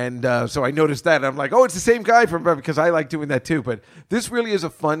 So I noticed that. I'm like, oh, it's the same guy from, because I like doing that too. But this really is a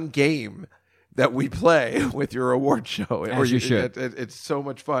fun game that we play with your award show. As you should. It's so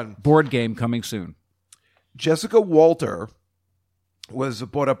much fun. Board game coming soon. Jessica Walter was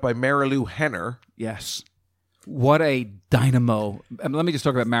brought up by Marilu Henner. Yes. What a dynamo. Let me just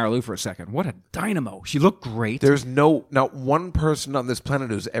talk about Marilu for a second. What a dynamo. She looked great. There's not one person on this planet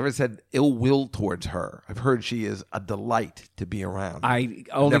who's ever said ill will towards her. I've heard she is a delight to be around. I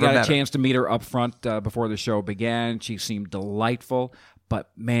only Never got met a chance to meet her up front before the show began. She seemed delightful. But,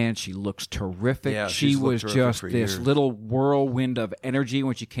 man, she looks terrific. Yeah, she she's looked was terrific just for this years. little whirlwind of energy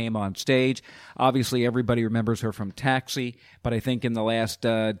when she came on stage. Obviously, everybody remembers her from Taxi, but I think in the last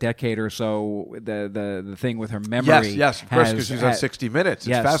decade or so, the thing with her memory Yes, of course, because she's on 60 Minutes. It's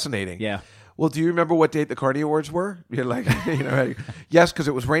Yes. fascinating. Yeah. Well, do you remember what date the Carney Awards were? You're like, yes, because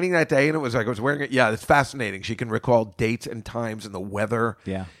it was raining that day, and it was like I was wearing it. Yeah, it's fascinating. She can recall dates and times and the weather.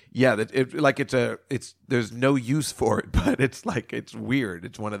 Yeah. Yeah, there's no use for it, but it's weird.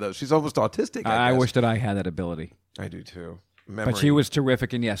 It's one of those. She's almost autistic. I guess. wish that I had that ability. I do too. Memory. But she was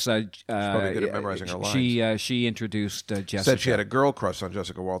terrific, and yes, probably good at memorizing her lines. She introduced Jessica. Said she had a girl crush on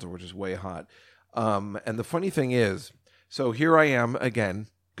Jessica Walter, which is way hot. And the funny thing is, so here I am again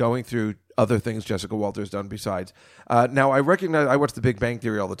going through other things Jessica Walter's done besides. Now I watch The Big Bang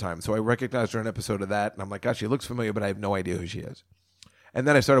Theory all the time, so I recognized her in an episode of that, and I'm like, gosh, she looks familiar, but I have no idea who she is. And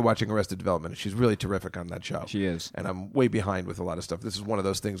then I started watching Arrested Development, and she's really terrific on that show. She is. And I'm way behind with a lot of stuff. This is one of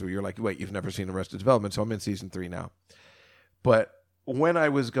those things where you're like, wait, you've never seen Arrested Development, so I'm in season 3 now. But when I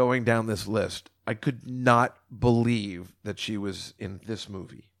was going down this list, I could not believe that she was in this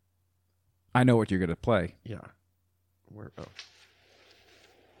movie. I know what you're going to play. Yeah. Where? Oh.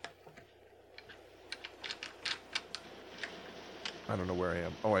 I don't know where I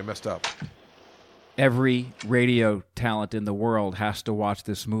am. Oh, I messed up. Every radio talent in the world has to watch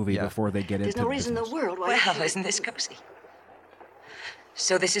this movie before they get There's into no the reason in the business. world why. Well, isn't this cozy?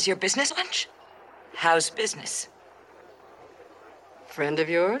 So this is your business lunch? How's business? Friend of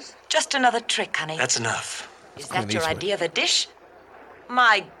yours? Just another trick, honey. That's enough. Is Clint that your Eastwood. idea of a dish?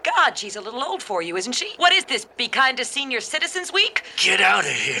 My God, she's a little old for you, isn't she? What is this? Be kind to Senior Citizens Week? Get out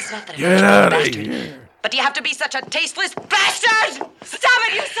of here. It's not that I'm Get a out of bastard. here. But do you have to be such a tasteless bastard? Stop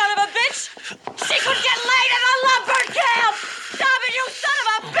it, you son of a bitch! She could get laid in a lumber camp! Stop it, you son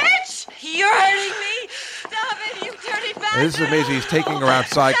of a bitch! You're hurting me! Stop it, you dirty bastard! This is amazing. He's taking her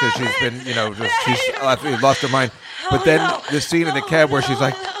outside because she's been, she's lost her mind. But then this scene in the cab where she's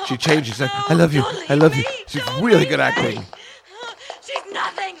like, she changed. She's like, I love you. I love you. She's really good acting. She's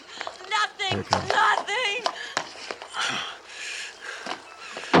nothing! Nothing! Nothing!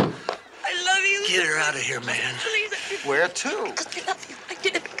 I love you! Get her out of here, man. Please, Where to? because I love you. I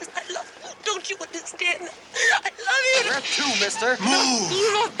did it because I love you. Don't you understand? I love you. Where to, mister?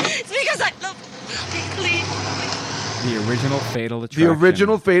 Move! It's because I love you. Please. The original Fatal Attraction. The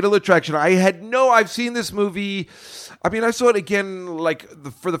original Fatal Attraction. I've seen this movie. I mean, I saw it again,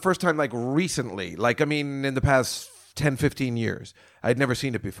 for the first time, recently. In the past 10, 15 years. I'd never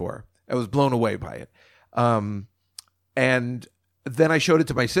seen it before. I was blown away by it. And then I showed it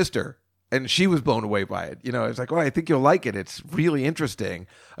to my sister, and she was blown away by it. I was like, well, I think you'll like it. It's really interesting.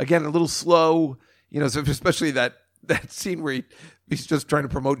 Again, a little slow, especially that that scene where he's just trying to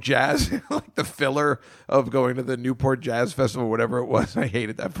promote jazz, like the filler of going to the Newport Jazz Festival, whatever it was. I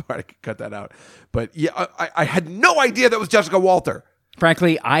hated that part. I could cut that out. But yeah, I had no idea that was Jessica Walter.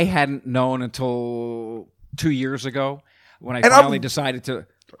 Frankly, I hadn't known until 2 years ago when I finally decided to.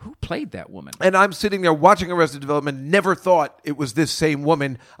 Who played that woman? And I'm sitting there watching Arrested Development, never thought it was this same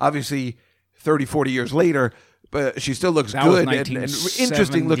woman, obviously 30, 40 years later, but she still looks good and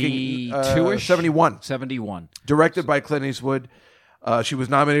interesting looking. 71. 71. Directed by Clint Eastwood. She was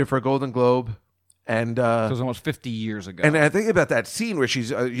nominated for a Golden Globe. And so it was almost 50 years ago. And I think about that scene where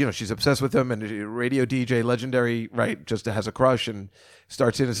she's, she's obsessed with him, and radio DJ, legendary, right? Just has a crush and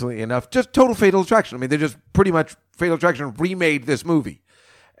starts innocently enough. Just total Fatal Attraction. I mean, they're just pretty much Fatal Attraction remade this movie,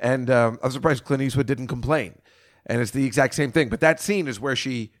 and I'm surprised Clint Eastwood didn't complain. And it's the exact same thing. But that scene is where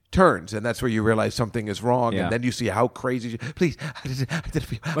she turns, and that's where you realize something is wrong. Yeah. And then you see how crazy. Please, I did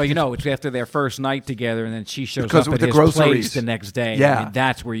feel. Well, it's after their first night together, and then she shows up at his place the next day. Yeah, I mean,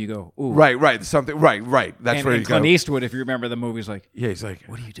 that's where you go. Ooh. Right, something. Right. That's and, where and you Clint go. Eastwood, if you remember the movie, is like, he's like,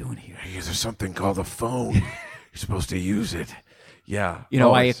 what are you doing here? Hey, there's something called a phone. You're supposed to use it. Yeah,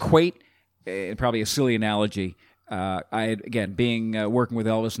 I equate, probably a silly analogy. Working with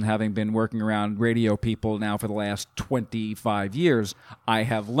Elvis and having been working around radio people now for the last 25 years, I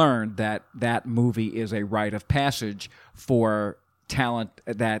have learned that movie is a rite of passage for talent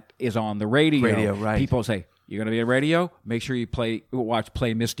that is on the radio. Right. People say, you're going to be on radio? Make sure you play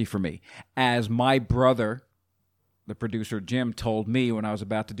Misty for me. As my brother, the producer Jim, told me when I was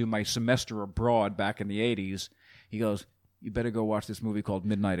about to do my semester abroad back in the 80s, he goes, you better go watch this movie called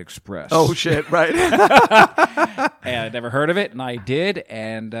Midnight Express. Oh, shit, right. And I'd never heard of it, and I did,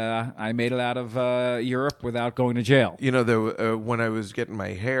 and I made it out of Europe without going to jail. When I was getting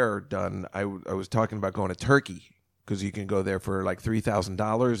my hair done, I was talking about going to Turkey, because you can go there for like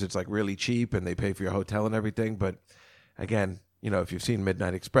 $3,000. It's like really cheap, and they pay for your hotel and everything. But again, if you've seen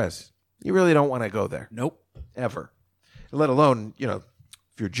Midnight Express, you really don't want to go there. Nope. Ever. Let alone, if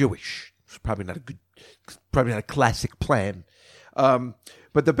you're Jewish. It's probably not a classic plan.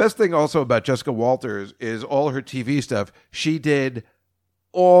 But the best thing also about Jessica Walters is all her TV stuff. She did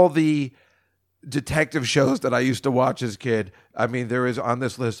all the detective shows that I used to watch as a kid. I mean, there is on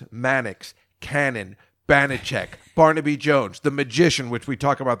this list Mannix, Cannon, Banachek, Barnaby Jones, The Magician, which we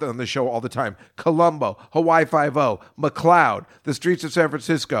talk about on the show all the time, Columbo, Hawaii Five-0, McCloud, The Streets of San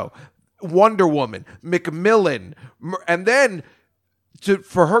Francisco, Wonder Woman, Macmillan, and then,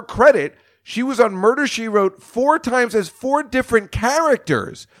 for her credit, she was on Murder, She Wrote 4 times as 4 different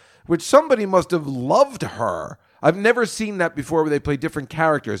characters, which somebody must have loved her. I've never seen that before where they play different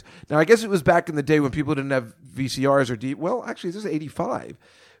characters. Now, I guess it was back in the day when people didn't have VCRs or well, actually, this is 85.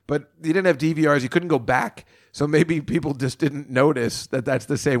 But you didn't have DVRs. You couldn't go back. So maybe people just didn't notice that that's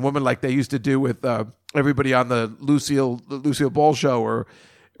the same woman like they used to do with everybody on the Lucille Ball show or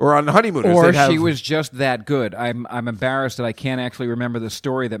on Honeymooners. Or she was just that good. I'm embarrassed that I can't actually remember the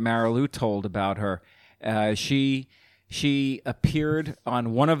story that Marilu told about her. She appeared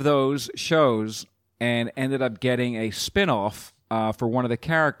on one of those shows and ended up getting a spinoff for one of the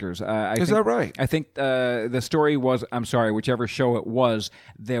characters. Is that right? I think the story was, whichever show it was,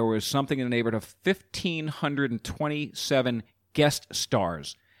 there was something in the neighborhood of 1,527 guest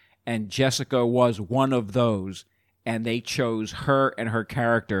stars, and Jessica was one of those. And they chose her and her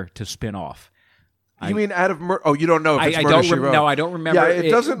character to spin off. You mean out of Murder? Oh, you don't know if it's Murder, She Wrote. No, I don't remember. Yeah, it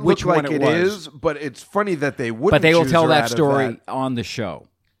doesn't which look like one it is, but it's funny that they wouldn't. But they will tell that choose her story on the show.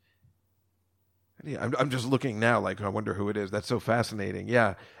 Yeah, I'm just looking now, like I wonder who it is. That's so fascinating.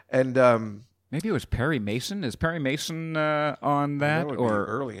 Yeah, and maybe it was Perry Mason. Is Perry Mason on that would or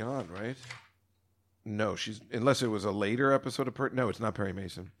be early on, right? No, unless it was a later episode of no, it's not Perry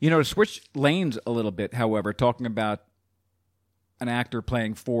Mason. To switch lanes a little bit, however, talking about an actor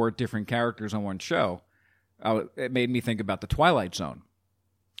playing 4 different characters on one show, it made me think about The Twilight Zone.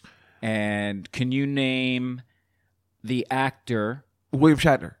 And can you name the actor? William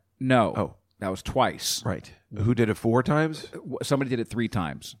Shatner. No. Oh. That was twice. Right. Who did it 4 times? Somebody did it 3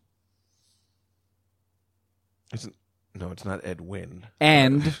 times. No, it's not Ed Wynn.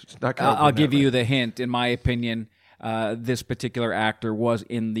 And it's not I'll give you the hint. In my opinion, this particular actor was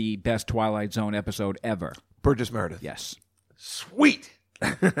in the best Twilight Zone episode ever. Burgess Meredith. Yes. Sweet.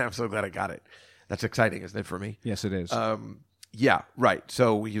 I'm so glad I got it. That's exciting, isn't it, for me? Yes, it is. Yeah, right.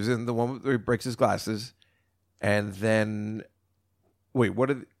 So he was in the one where he breaks his glasses. And then, the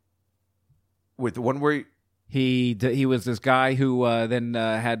one where he was this guy who then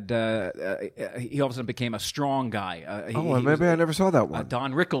had he all of a sudden became a strong guy. I never saw that one.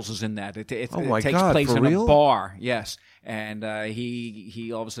 Don Rickles is in that. It takes God, place for in real? a bar. Yes, and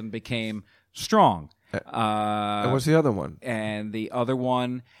he all of a sudden became strong. And what's the other one? And the other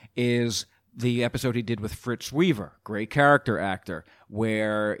one is the episode he did with Fritz Weaver, great character actor,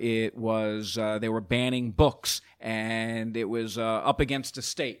 where it was they were banning books, and it was up against the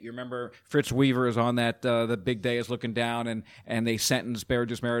state. You remember Fritz Weaver is on that the big day is looking down, and they sentenced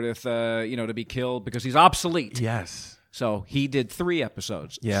Burgess Meredith to be killed because he's obsolete. Yes. So he did 3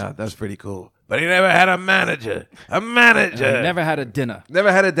 episodes. Yeah, that's pretty cool. But he never had a manager. A manager. Never had a dinner. Never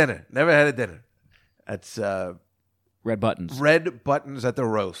had a dinner. Never had a dinner. That's Red Buttons. Red Buttons at the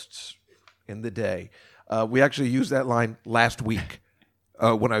roasts in the day. We actually used that line last week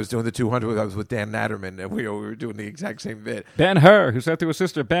when I was doing the 200. I was with Dan Natterman, and we were doing the exact same bit. Ben her, who said to his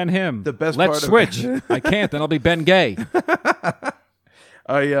sister, Ben him. The best Let's part switch. I can't, then I'll be Ben Gay.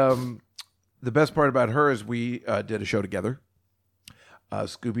 The best part about her is we did a show together.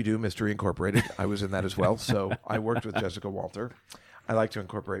 Scooby-Doo Mystery Incorporated. I was in that as well, so I worked with Jessica Walter. I like to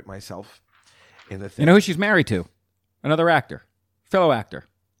incorporate myself in the thing. You know who she's married to? Another actor. Fellow actor.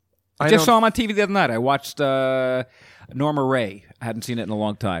 I just saw him on TV the other night. I watched Norma Ray. I hadn't seen it in a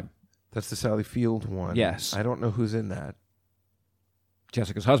long time. That's the Sally Field one. Yes. I don't know who's in that.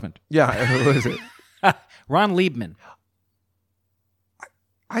 Jessica's husband. Yeah, who is it? Ron Liebman.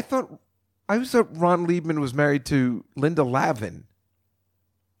 I thought Ron Liebman was married to Linda Lavin.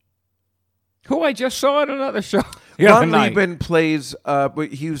 Who I just saw at another show. Ron Liebman plays, but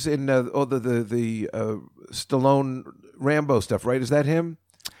he was in the Stallone Rambo stuff, right? Is that him?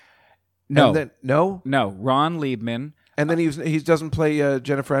 No. No? No, Ron Liebman. And then he doesn't play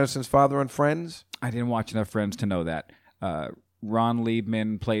Jennifer Aniston's father on Friends? I didn't watch enough Friends to know that. Ron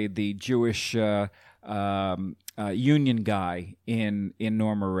Liebman played the Jewish union guy in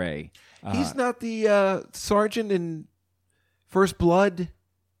Norma Ray. He's not the sergeant in First Blood?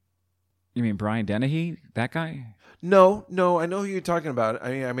 You mean Brian Dennehy? That guy? No, I know who you're talking about.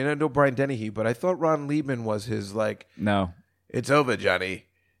 I mean, I know Brian Dennehy, but I thought Ron Liebman was his, like... No. It's over, Johnny.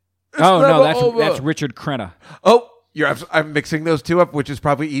 That's Richard Crenna. Oh, I'm mixing those two up, which is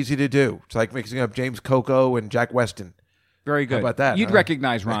probably easy to do. It's like mixing up James Coco and Jack Weston. Very good. How about that? You'd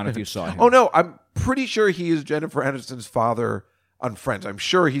recognize Ron if you saw him. Oh, no, I'm pretty sure he is Jennifer Aniston's father on Friends. I'm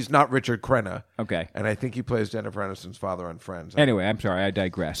sure he's not Richard Crenna. Okay. And I think he plays Jennifer Aniston's father on Friends. Anyway, I'm sorry, I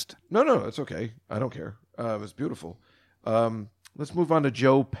digressed. No, it's okay. I don't care. It was beautiful. Let's move on to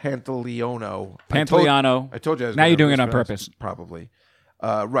Joe Pantoliano. I told you I was now gonna you're doing it on mispronounce purpose. Probably.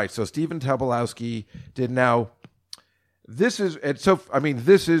 Right. So Stephen Tobolowsky did now. This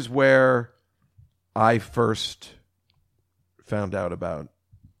is where I first found out about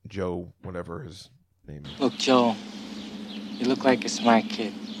Joe, whatever his name is. Look, Joe, you look like a smart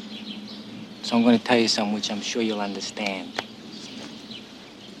kid. So I'm going to tell you something which I'm sure you'll understand.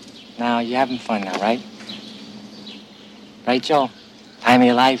 Now, you're having fun now, right? Right, Joe? Time of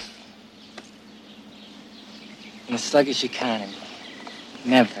your life. In a sluggish economy,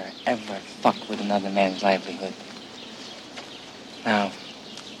 never, ever fuck with another man's livelihood. Now,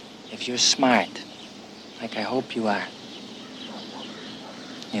 if you're smart, like I hope you are,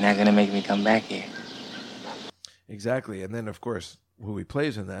 you're not going to make me come back here. Exactly. And then, of course, who he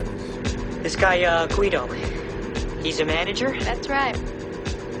plays in that is... This guy, Guido. He's a manager? That's right.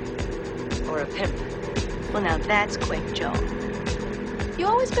 Or a pimp? Well, now that's quick, Joe. You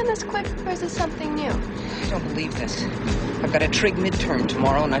always been this quick, or is this something new? I don't believe this. I've got a trig midterm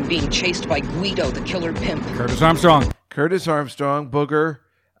tomorrow, and I'm being chased by Guido, the killer pimp. Curtis Armstrong, Booger,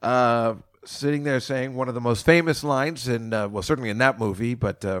 sitting there saying one of the most famous lines in, certainly in that movie,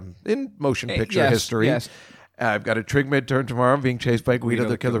 but in motion picture history. Yes. I've got a trig midterm tomorrow. I'm being chased by Guido,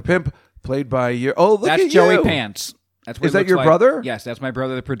 the killer pimp, played by your... Oh, look that's at Joey you. Pants. That's what is that your brother? Yes, that's my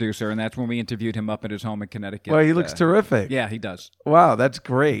brother, the producer, and that's when we interviewed him up at his home in Connecticut. Well, he looks terrific. Yeah, he does. Wow, that's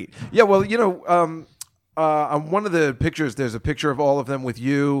great. Yeah, well, on one of the pictures, there's a picture of all of them with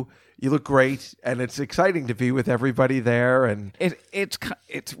you. You look great, and it's exciting to be with everybody there. And it's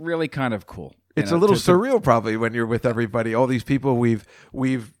really kind of cool. It's a little surreal, probably, when you're with everybody. All these people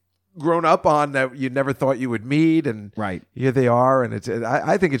we've grown up on that you never thought you would meet, and right here they are. And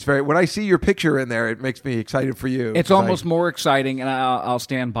I think it's very. When I see your picture in there, it makes me excited for you. It's almost more exciting, and I'll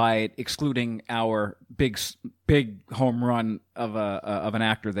stand by it, excluding our big home run of an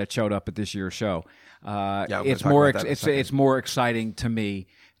actor that showed up at this year's show. It's more exciting to me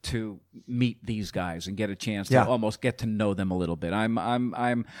to meet these guys and get a chance to almost get to know them a little bit. I'm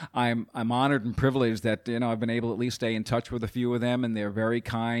honored and privileged that I've been able to at least stay in touch with a few of them, and they're very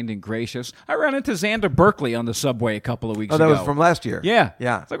kind and gracious. I ran into Xander Berkeley on the subway a couple of weeks ago. Oh, that was from last year. Yeah.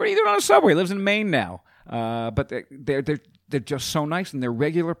 It's like, what are you doing on the subway? He lives in Maine now. But they're just so nice, and they're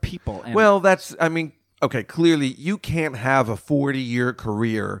regular people. And okay, clearly you can't have a 40-year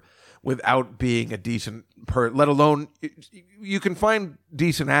career without being a decent let alone you can find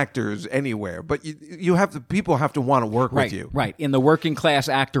decent actors anywhere, but people have to want to work with you. Right. In the working class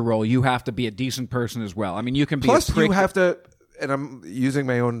actor role, you have to be a decent person as well. I mean, you can be Plus, a prick. you have to, and I'm using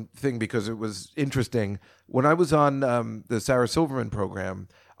my own thing because it was interesting. When I was on the Sarah Silverman program,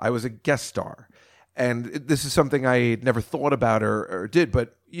 I was a guest star. And this is something I never thought about or did.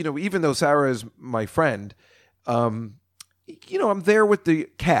 But, even though Sarah is my friend, I'm there with the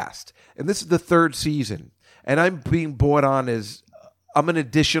cast. And this is the third season. And I'm being brought on as I'm an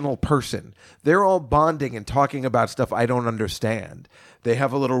additional person. They're all bonding and talking about stuff I don't understand. They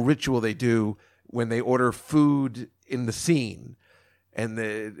have a little ritual they do when they order food in the scene. And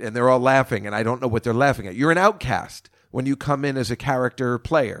they're all laughing. And I don't know what they're laughing at. You're an outcast when you come in as a character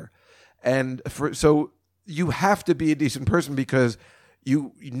player. And so you have to be a decent person because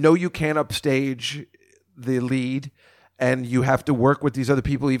you know you can't upstage the lead, and you have to work with these other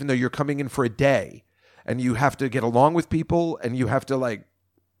people even though you're coming in for a day, and you have to get along with people, and you have to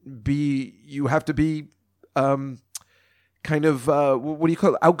be kind of what do you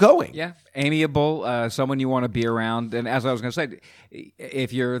call it? Outgoing. Yeah, amiable, someone you want to be around. And as I was going to say,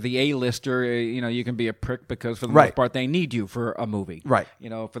 if you're the A-lister, you can be a prick because for the most part they need you for a movie. Right.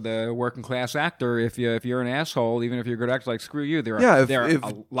 For the working class actor, if you're an asshole, even if you're a good actor, screw you. If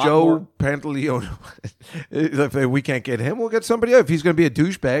a lot Joe more. Pantaleone, if we can't get him, we'll get somebody else. If he's going to be a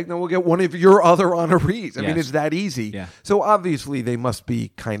douchebag, then we'll get one of your other honorees. I mean, it's that easy. Yeah. So obviously they must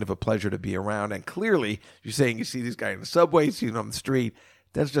be kind of a pleasure to be around. And clearly, you're saying you see this guy in the subway, you see him on the street.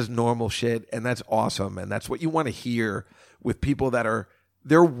 That's just normal shit, and that's awesome. And that's what you want to hear with people that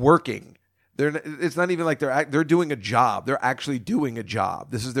they're working. It's not even like they're doing a job. They're actually doing a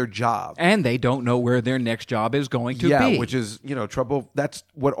job. This is their job. And they don't know where their next job is going to be. Yeah, which is, trouble. That's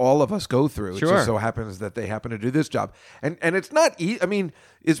what all of us go through. Sure. It just so happens that they happen to do this job. And it's not easy. I mean,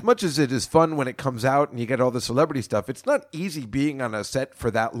 as much as it is fun when it comes out and you get all the celebrity stuff, it's not easy being on a set for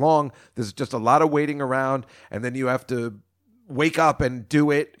that long. There's just a lot of waiting around, and then you have to wake up and do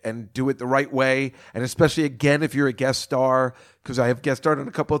it the right way. And especially, again, if you're a guest star, because I have guest starred on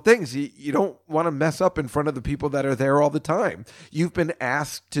a couple of things, you don't want to mess up in front of the people that are there all the time. You've been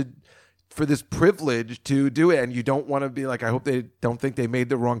asked for this privilege to do it, and you don't want to be like, I hope they don't think they made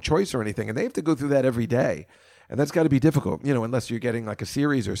the wrong choice or anything. And they have to go through that every day. And that's got to be difficult, unless you're getting like a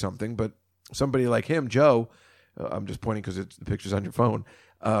series or something. But somebody like him, Joe, I'm just pointing because the picture's on your phone,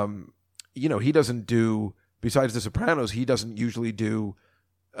 he doesn't do... Besides The Sopranos, he doesn't usually do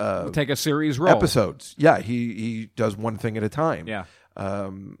take a series role. Episodes. Yeah, he does one thing at a time. Yeah.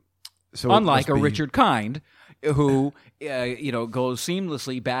 So unlike a Richard Kind, who goes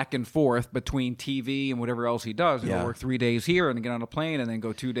seamlessly back and forth between TV and whatever else he does. He'll work 3 days here and get on a plane and then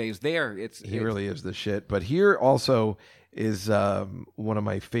go 2 days there. He really is the shit. But here also is one of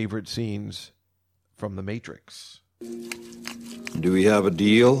my favorite scenes from The Matrix. Do we have a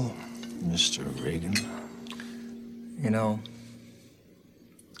deal, Mr. Reagan?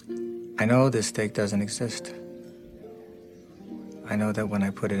 I know this steak doesn't exist. I know that when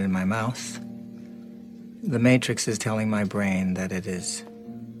I put it in my mouth, the Matrix is telling my brain that it is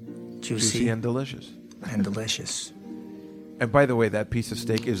juicy and delicious. And by the way, that piece of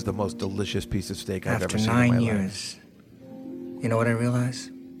steak is the most delicious piece of steak I've ever seen in my life. After 9 years, you know what I realize?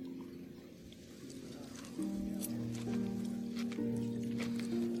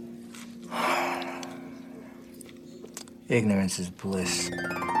 Ignorance is bliss. And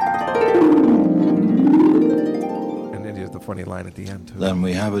then there's the funny line at the end, too. Then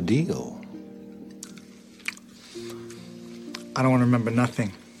we have a deal. I don't want to remember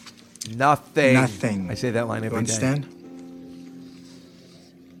nothing. Nothing. I say that line every day. You understand?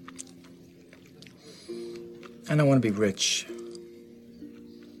 I don't want to be rich.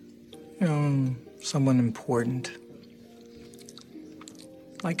 Someone important.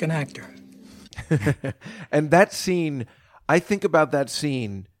 Like an actor. And that scene, I think about that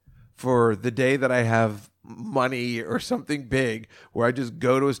scene for the day that I have money or something big, where I just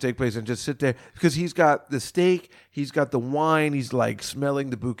go to a steak place and just sit there, because he's got the steak, he's got the wine, he's like smelling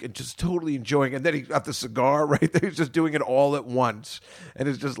the bouquet and just totally enjoying it. And then he's got the cigar right there. He's just doing it all at once. And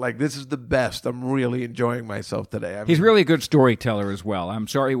it's just like, this is the best. I'm really enjoying myself today. He's really a good storyteller as well. I'm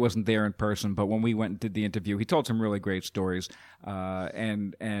sorry he wasn't there in person, but when we went and did the interview, he told some really great stories.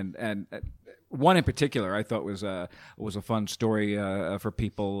 And one in particular I thought was a fun story for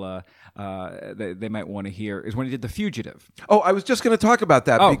people they might want to hear, is when he did The Fugitive. Oh, I was just going to talk about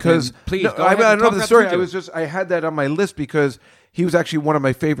that because please, no, go ahead I and know talk the about story. Fugitive. I had that on my list because he was actually one of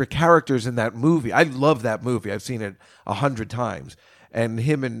my favorite characters in that movie. I love that movie. I've seen it 100 times. And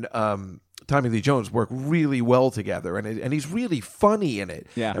him and Tommy Lee Jones work really well together, and he's really funny in it.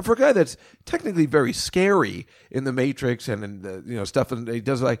 Yeah. And for a guy that's technically very scary in The Matrix and in the stuff, and he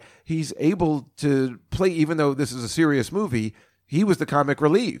does he's able to play, even though this is a serious movie. He was the comic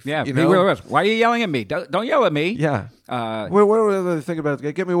relief. Yeah, you he know? really was. Why are you yelling at me? Don't yell at me. Yeah. What do you think about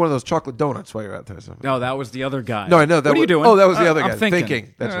it? Get me one of those chocolate donuts while you're out there. No, that was the other guy. No, I know. What are you doing? Oh, that was the other guy. I'm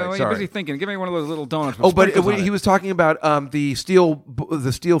thinking. That's right. Well, Sorry. You're busy thinking. Give me one of those little donuts. With Oh, but sprinkles on he it. was talking about the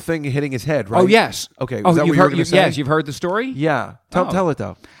steel thing hitting his head, right? Oh, yes. Okay. Oh, Was that you've what you were heard? going to say? Yes, you've heard the story. Yeah. Tell it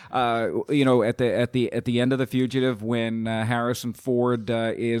though. At the end of The Fugitive, when Harrison Ford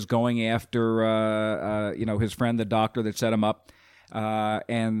is going after his friend, the doctor that set him up.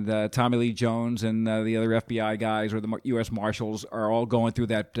 And Tommy Lee Jones and the other FBI guys or the U.S. Marshals are all going through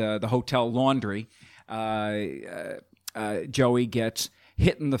the hotel laundry. Joey gets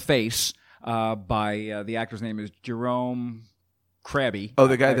hit in the face by the actor's name is Jerome Krabby. Oh,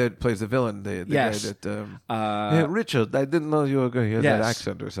 the guy that plays the villain. The yes. guy that Richard, I didn't know you were going to hear that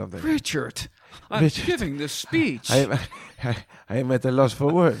accent or something. Richard, I'm giving this speech. I am at a loss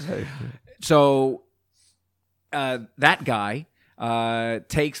for words. So that guy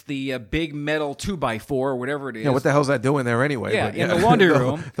takes the big metal 2x4 or whatever it is. Yeah, what the hell's that doing there anyway? Yeah, But, in the laundry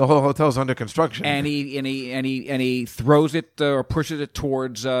room. The whole hotel's under construction. And he throws it or pushes it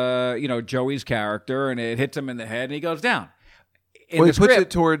towards Joey's character, and it hits him in the head, and he goes down. He puts it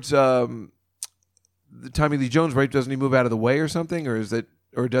towards the Tommy Lee Jones, right? Doesn't he move out of the way or something, or is it?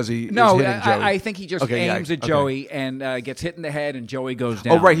 Or does he? No, is hitting Joey? I think he just aims at Joey and gets hit in the head, and Joey goes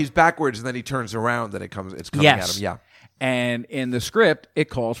down. Oh, right, he's backwards, and then he turns around, and it's coming at him. Yeah. And in the script, it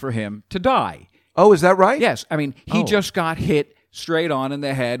calls for him to die. Oh, is that right? Yes. I mean, he just got hit straight on in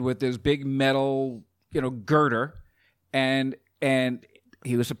the head with this big metal, girder, and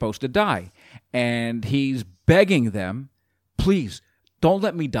he was supposed to die. And he's begging them, please, don't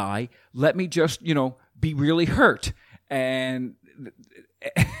let me die. Let me just, be really hurt. And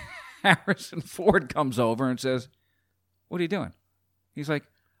Harrison Ford comes over and says, what are you doing? He's like,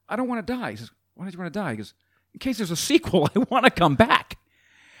 I don't want to die. He says, why don't you want to die? He goes, in case there's a sequel, I want to come back.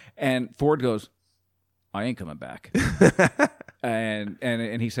 And Ford goes, I ain't coming back.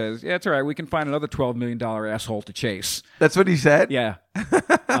 and he says, yeah, it's all right. We can find another $12 million asshole to chase. That's what he said? Yeah.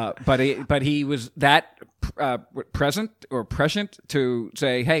 But he was that present to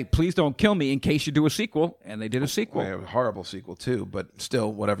say, hey, please don't kill me in case you do a sequel. And they did a sequel. Well, a horrible sequel, too. But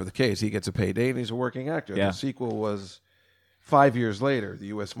still, whatever the case, he gets a payday and he's a working actor. Yeah. The sequel was 5 years later, the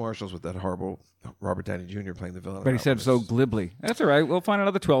U.S. Marshals with that horrible Robert Downey Jr. playing the villain. But he said so glibly. That's all right. We'll find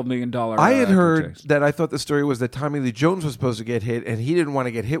another $12 million. I had heard that I thought the story was that Tommy Lee Jones was supposed to get hit, and he didn't want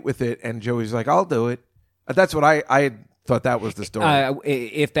to get hit with it, and Joey's like, I'll do it. That's what I had thought that was the story.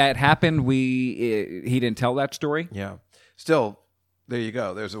 If that happened, he didn't tell that story. Yeah. Still, there you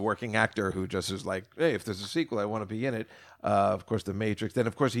go. There's a working actor who just is like, hey, if there's a sequel, I want to be in it. Of course, The Matrix. Then,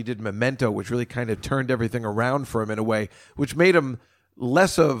 of course, he did Memento, which really kind of turned everything around for him in a way, which made him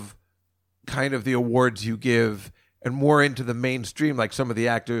less of kind of the awards you give and more into the mainstream, like some of the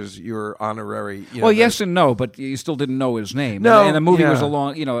actors you're honorary. Yes and no, but you still didn't know his name. No, and the movie was yeah. a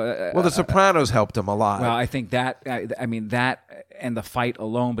long, well, The Sopranos helped him a lot. Well, I think that, that and the fight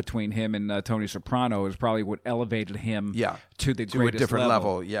alone between him and Tony Soprano is probably what elevated him to the greatest a different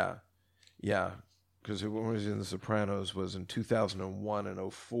level. Yeah. Because when he was in The Sopranos was in 2001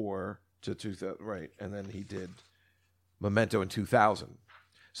 and 04 to 2000, right? And then he did Memento in 2000.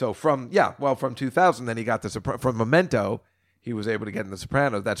 So from 2000, then he got from Memento, he was able to get in The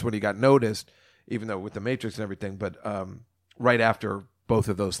Sopranos. That's when he got noticed, even though with The Matrix and everything. But right after both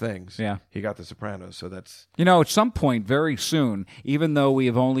of those things, he got The Sopranos. So that's at some point very soon, even though we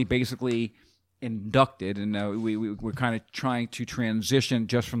have only basically inducted, and we're kind of trying to transition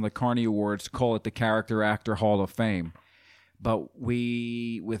just from the Carney Awards to call it the Character Actor Hall of Fame. But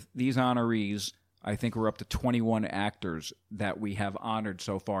with these honorees, I think we're up to 21 actors that we have honored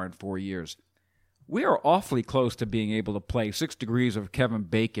so far in 4 years. We are awfully close to being able to play 6 Degrees of Kevin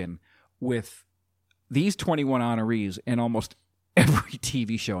Bacon with these 21 honorees in almost every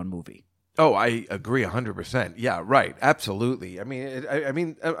TV show and movie. Oh, I agree 100%. Yeah, right. Absolutely. I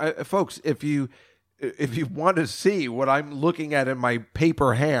mean, folks, if you want to see what I'm looking at in my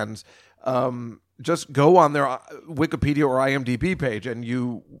paper hands, just go on their Wikipedia or IMDb page, and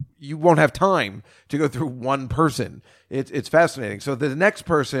you won't have time to go through one person. It's fascinating. So the next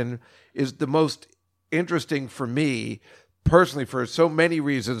person is the most interesting for me personally for so many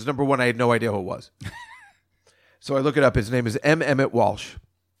reasons. Number one, I had no idea who it was. So I look it up. His name is M. Emmett Walsh.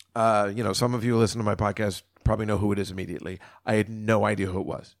 Some of you who listen to my podcast probably know who it is immediately. I had no idea who it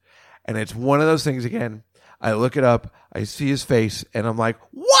was. And it's one of those things, again, I look it up, I see his face, and I'm like,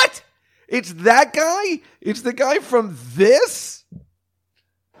 what? It's that guy? It's the guy from this?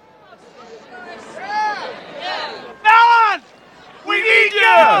 Fellas! We need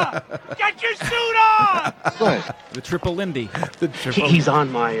you! Get your suit on! What? The Triple Lindy. He's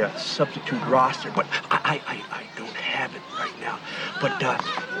on my substitute roster, but I don't have it right now. But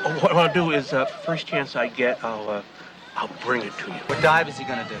what I'll do is, first chance I get, I'll bring it to you. What dive is he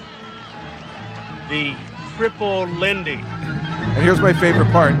gonna do? The Triple Lindy. And here's my favorite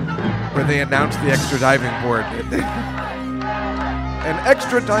part, where they announce the extra diving board. An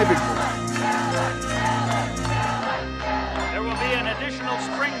extra diving board. There will be an additional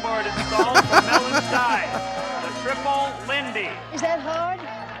springboard installed for Melon's dive. The Triple Lindy. Is that hard?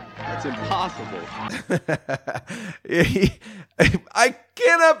 That's impossible. I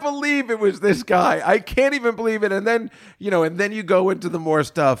cannot believe it was this guy. I can't even believe it. And then, you go into the more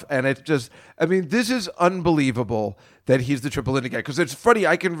stuff, and it's just, I mean, this is unbelievable that he's the Triple Lindy guy. Because it's funny,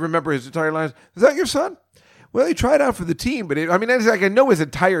 I can remember his entire lines. Is that your son? Well, he tried out for the team, but it's like I know his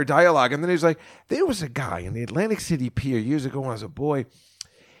entire dialogue. And then he's like, there was a guy in the Atlantic City Pier years ago when I was a boy,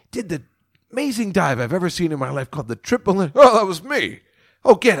 did the amazing dive I've ever seen in my life called the Triple Lindy. Oh, that was me.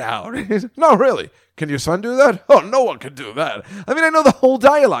 Oh, get out. No, really. Can your son do that? Oh, no one can do that. I mean, I know the whole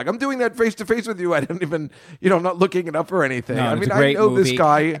dialogue. I'm doing that face to face with you. I don't even, I'm not looking it up or anything. No, I it's mean, a great I know movie. this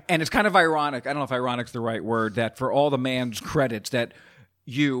guy. And it's kind of ironic. I don't know if ironic's the right word, that for all the man's credits that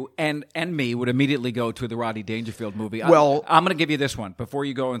you and me would immediately go to the Rodney Dangerfield movie. Well, I'm going to give you this one before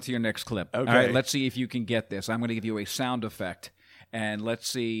you go into your next clip. Okay. All right, let's see if you can get this. I'm going to give you a sound effect, and let's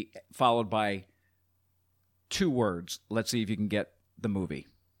see, followed by 2 words. Let's see if you can get the movie.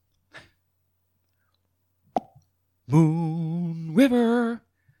 Moon River.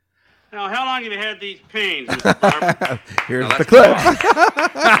 Now, how long have you had these pains, Mr. Barber? Here's the clip.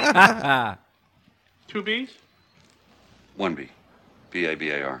 2 B's? 1 B.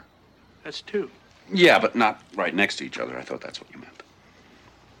 B-A-B-A-R. That's 2. Yeah, but not right next to each other. I thought that's what you meant.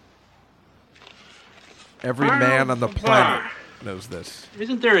 Every man on the planet knows this.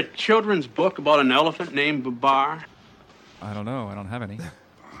 Isn't there a children's book about an elephant named Babar? I don't know. I don't have any.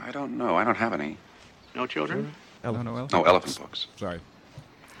 I don't know. I don't have any. No children? No elephant books. Sorry.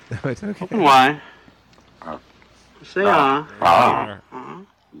 It's okay. Why? Say No,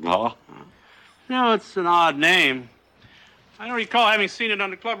 No, it's an odd name. I don't recall having seen it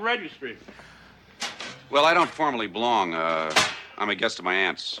on the club registry. Well, I don't formally belong. I'm a guest of my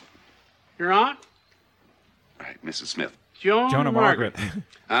aunt's. Your aunt? Right, Mrs. Smith. Joan or Margaret?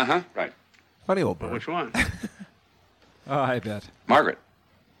 Uh-huh, right. Funny old bird. Which one? Oh, I bet. Margaret.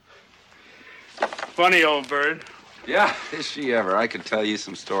 Funny old bird. Yeah, is she ever? I could tell you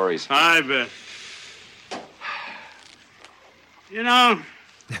some stories. I bet.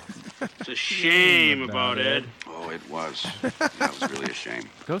 It's a shame about Ed. Oh, it was. That was really a shame.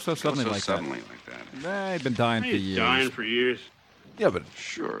 Go so suddenly like that. like that. I've been dying for He's years. dying for years. Yeah, but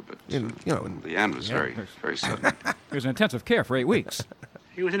sure, but the end was very, very sudden. He was in intensive care for 8 weeks.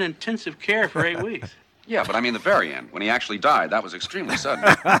 He was in intensive care for 8 weeks. Yeah, but I mean the very end, when he actually died, that was extremely sudden.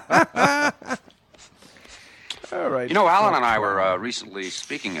 All right. Alan and I were recently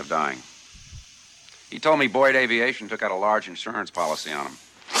speaking of dying. He told me Boyd Aviation took out a large insurance policy on him.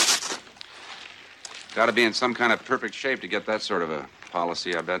 Got to be in some kind of perfect shape to get that sort of a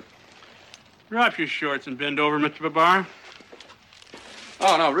policy, I bet. Drop your shorts and bend over, Mr. Babar.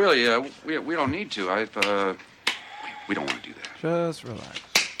 Oh, no, really, we don't need to. We don't want to do that. Just relax.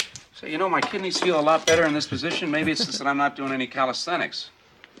 Say, my kidneys feel a lot better in this position. Maybe it's just that I'm not doing any calisthenics.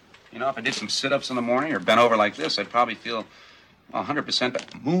 If I did some sit-ups in the morning or bent over like this, I'd probably feel 100%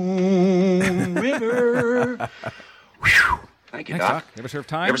 better. Moon River. Whew. Thank you, Thanks, Doc. You ever serve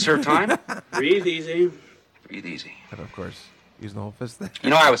time? You ever serve time? Breathe easy. Breathe easy. And of course, using the whole fist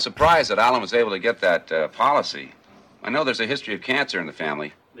thing. I was surprised that Alan was able to get that policy. I know there's a history of cancer in the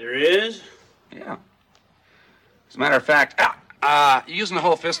family. There is? Yeah. As a matter of fact, you using the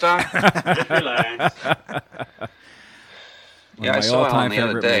whole fist, Doc? Just relax. Yeah, I saw Alan the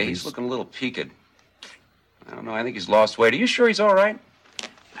other day. He's looking a little peaked. I don't know. I think he's lost weight. Are you sure he's all right?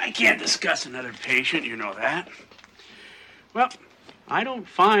 I can't discuss another patient, you know that. Well, I don't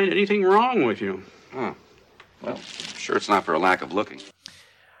find anything wrong with you. Huh. Well, sure it's not for a lack of looking.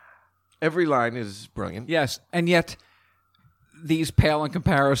 Every line is brilliant. Yes, and yet these pale in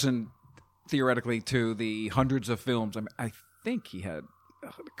comparison, theoretically, to the hundreds of films. I think he had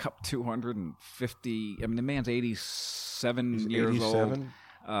a cup 250. I mean, the man's 87 years old.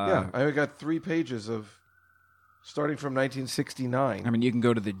 Yeah, I got 3 pages of starting from 1969. I mean, you can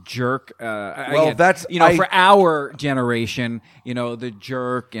go to The Jerk. Well, again, that's for our generation. The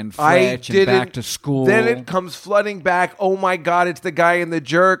Jerk and Fletch and Back to School. Then it comes flooding back. Oh my God! It's the guy in The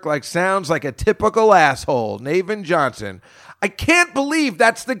Jerk. Sounds like a typical asshole, Navin Johnson. I can't believe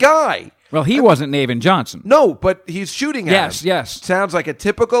that's the guy. Well, he wasn't Navin Johnson. No, but he's shooting at him. Yes. Sounds like a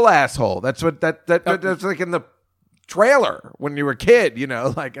typical asshole. That's what that's like in the trailer when you were a kid,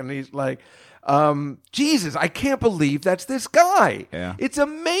 and he's like, Jesus, I can't believe that's this guy. Yeah. It's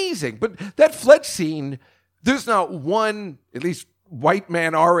amazing. But that Fletch scene, there's not one, at least white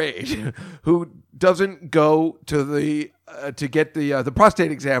man our age, who doesn't go to the to get the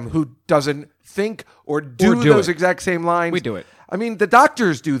prostate exam, who doesn't think or do those exact same lines. We do it. I mean, the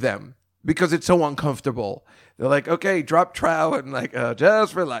doctors do them because it's so uncomfortable. They're like, okay, drop trowel and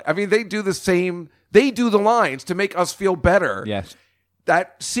just relax. I mean, they do the same. They do the lines to make us feel better. Yes.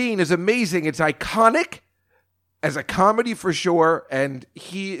 That scene is amazing. It's iconic as a comedy for sure. And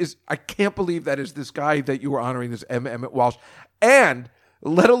I can't believe that is this guy that you were honoring, this Emmett Walsh. And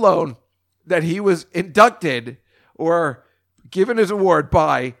let alone that he was inducted or given his award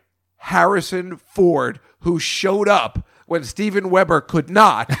by Harrison Ford, who showed up when Steven Weber could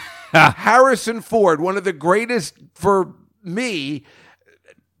not. Harrison Ford, one of the greatest for me.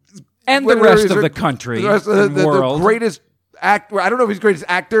 And the rest of the country, the greatest actor. I don't know if he's the greatest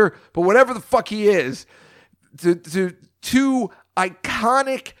actor, but whatever the fuck he is, to two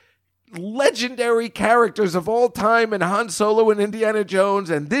iconic, legendary characters of all time, and Han Solo and Indiana Jones,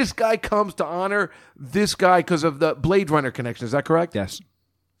 and this guy comes to honor this guy because of the Blade Runner connection. Is that correct? Yes.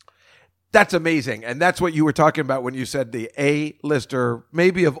 That's amazing, and that's what you were talking about when you said the A-lister,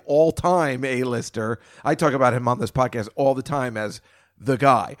 maybe of all time A-lister. I talk about him on this podcast all the time as the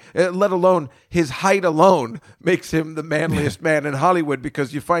guy, let alone his height alone makes him the manliest man in Hollywood,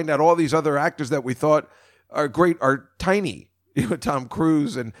 because you find out all these other actors that we thought are great are tiny. Tom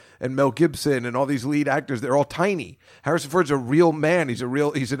Cruise and Mel Gibson and all these lead actors, they're all tiny. Harrison Ford's a real man. He's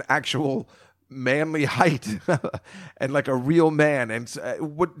an actual manly height and like a real man. And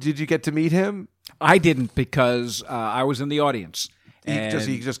what did you get to meet him? I didn't, because I was in the audience.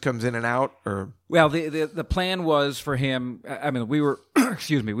 He just comes in and out, or well, the plan was for him. I mean, we were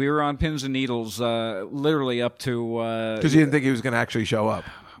we were on pins and needles, literally up to because you didn't think he was going to actually show up.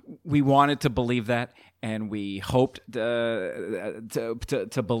 We wanted to believe that, and we hoped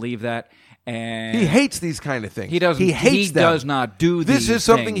to believe that. And he hates these kind of things. He doesn't. He hates He them. does not do this. These is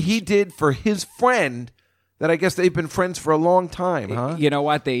something things. he did for his friend. That I guess they've been friends for a long time, huh? You know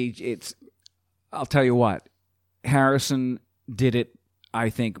what? I'll tell you what. Harrison did it, I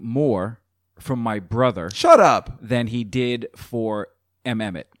think, more from my brother. Shut up. Than he did for M.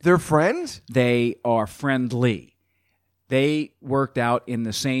 Emmett. They're friends? They are friendly. They worked out in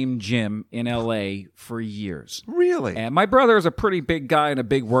the same gym in L.A. for years. Really? And my brother is a pretty big guy and a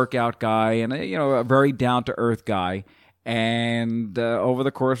big workout guy and a very down-to-earth guy. And over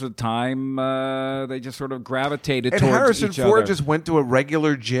the course of time, they just sort of gravitated towards Harrison each Ford other. just went to a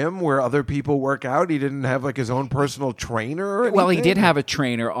regular gym where other people work out. He didn't have like his own personal trainer or anything? Well, he did have a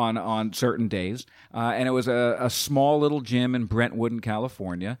trainer on certain days, and it was a small little gym in Brentwood, in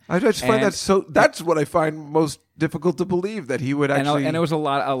California. I just find that's what I find most difficult to believe, that he would actually. And it was a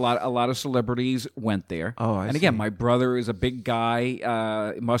lot of celebrities went there. Oh, I and see. again, my brother is a big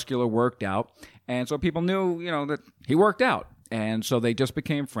guy, muscular, worked out. And so people knew, that he worked out. And so they just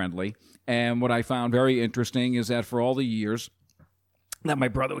became friendly. And what I found very interesting is that for all the years that my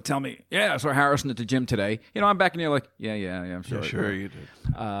brother would tell me, yeah, I saw Harrison at the gym today. I'm back in there like, yeah, I'm sure. Yeah, sure you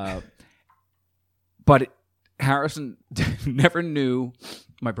did. But Harrison never knew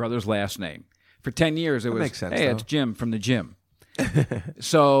my brother's last name. For 10 years, it was, makes sense, hey, though. it's Jim from the gym.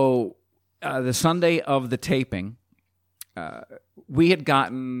 So the Sunday of the taping, we had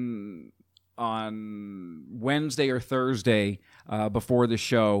gotten... on Wednesday or Thursday before the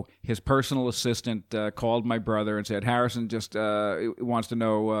show, his personal assistant called my brother and said, Harrison just wants to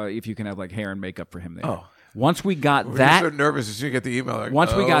know if you can have like hair and makeup for him there. Oh. Once we got We're that... so nervous as soon as you get the email. Like,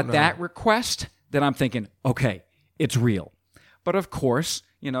 once we got no. that request, then I'm thinking, okay, it's real. But of course,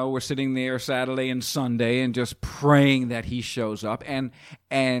 we're sitting there Saturday and Sunday and just praying that he shows up. And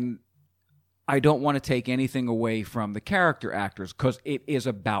I don't want to take anything away from the character actors because it is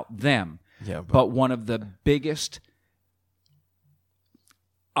about them. Yeah, but one of the biggest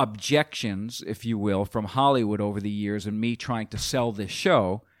objections, if you will, from Hollywood over the years and me trying to sell this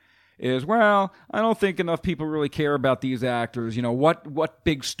show is, well, I don't think enough people really care about these actors. What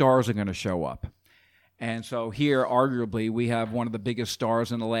big stars are going to show up? And so here, arguably, we have one of the biggest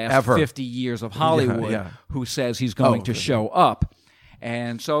stars in the last Ever. 50 years of Hollywood Yeah. who says he's going to show up.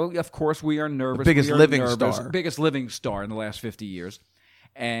 And so, of course, we are nervous. Biggest We are living nervous. star. Biggest living star in the last 50 years.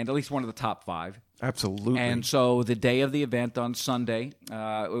 And at least one of the top 5. Absolutely. And so the day of the event on Sunday,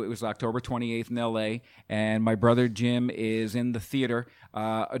 it was October 28th in L.A., and my brother Jim is in the theater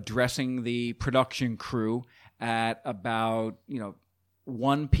addressing the production crew at about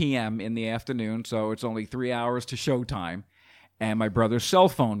 1 p.m. in the afternoon, so it's only 3 hours to showtime. And my brother's cell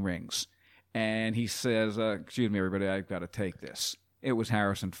phone rings, and he says, excuse me, everybody, I've got to take this. It was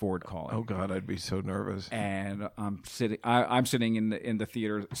Harrison Ford calling. Oh God, I'd be so nervous. And I'm sitting in the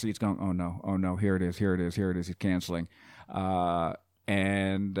theater seats, going, oh no, here it is, he's canceling. No,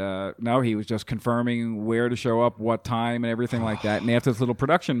 he was just confirming where to show up, what time, and everything like that. And after this little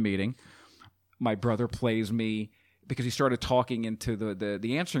production meeting, my brother plays me, because he started talking into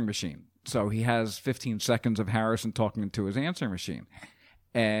the answering machine. So he has 15 seconds of Harrison talking into his answering machine.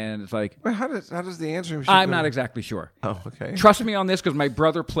 And it's like... Well, how does the answering machine... I'm not exactly sure. Oh, okay. Trust me on this, because my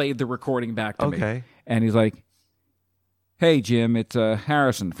brother played the recording back to me. Okay. And he's like, hey, Jim, it's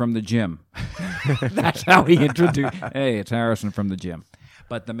Harrison from the gym. That's how he introduced... Hey, it's Harrison from the gym.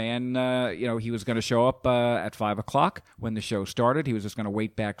 But the man, he was going to show up at 5 o'clock when the show started. He was just going to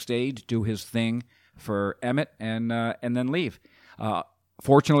wait backstage, do his thing for Emmett, and then leave.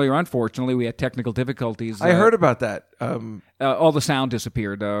 Fortunately or unfortunately, we had technical difficulties. I heard about that. All the sound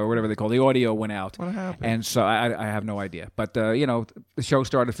disappeared, or whatever they call it. The audio went out. What happened? And so I have no idea. But, the show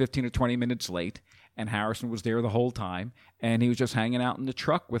started 15 or 20 minutes late, and Harrison was there the whole time, and he was just hanging out in the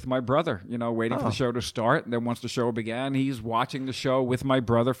truck with my brother, waiting for the show to start. And then once the show began, he's watching the show with my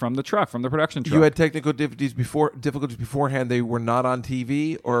brother from the production truck. You had technical difficulties beforehand. They were not on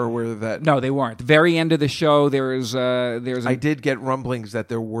TV, or were that? No, they weren't. The very end of the show, I did get rumblings that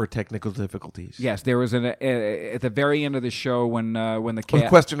there were technical difficulties. Yes, there was at the very end of the show when the the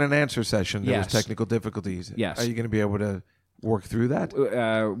question and answer session. There was Yes. technical difficulties. Yes. Are you going to be able to work through that?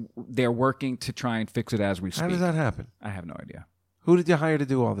 They're working to try and fix it as we speak. How does that happen? I have no idea. Who did you hire to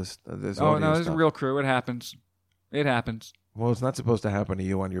do all this? Oh, audio no, there's a stuff? real crew. It happens. Well, it's not supposed to happen to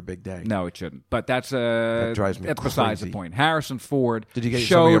you on your big day. No, it shouldn't. But that's that drives me that's besides crazy. the point. Harrison Ford Did you get some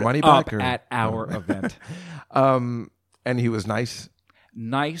showed of your money back, up or? at our event. And he was nice.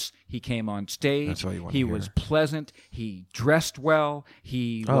 Nice. He came on stage. That's all you want to He hear. was pleasant. He dressed well.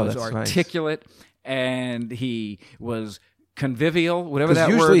 He Oh, was that's nice. articulate, and he was convivial. Whatever that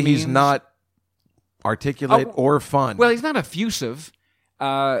usually word means. he's not articulate or fun. Well, he's not effusive,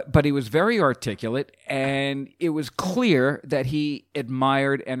 but he was very articulate, and it was clear that he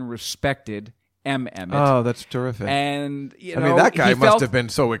admired and respected M. Emmett. Oh, that's terrific. And that guy he must have been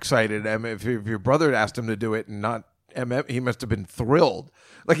so excited. I mean, if your brother asked him to do it and not M, he must have been thrilled.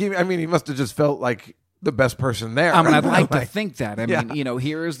 He must have just felt like the best person there. I mean, I'd like to think that. I Yeah. mean,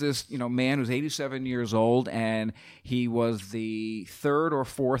 here is this, man who's 87 years old, and he was the third or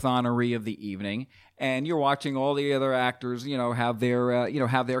fourth honoree of the evening. And you're watching all the other actors, have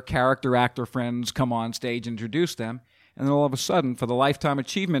their character actor friends come on stage, introduce them, and then all of a sudden, for the Lifetime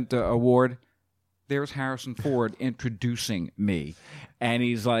Achievement Award, there's Harrison Ford introducing me, and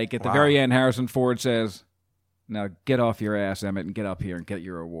he's like, at the very end, Harrison Ford says, "Now get off your ass, Emmett, and get up here and get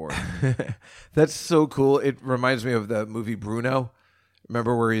your award." That's so cool. It reminds me of the movie Bruno.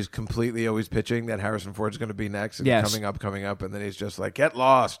 Remember where he's completely always pitching that Harrison Ford's going to be next and Yes. coming up, and then he's just like, get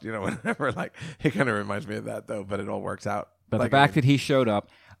lost, whatever. It kind of reminds me of that, though, but it all works out. But the fact that he showed up,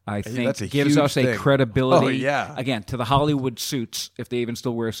 I think, that's a gives huge us a thing. credibility, Oh, yeah. again, to the Hollywood suits, if they even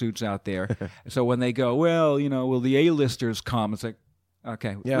still wear suits out there. So when they go, well, will the A-listers come? It's like,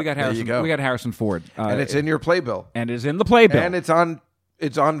 okay, Yeah, we got there you Harrison. go. We got Harrison Ford, and it's in your playbill. and it's in the playbill. And it's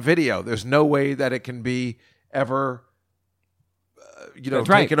on video. There's no way that it can be ever That's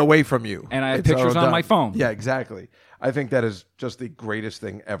right. taken away from you. And I have It's all pictures on done. my phone. Yeah, exactly. I think that is just the greatest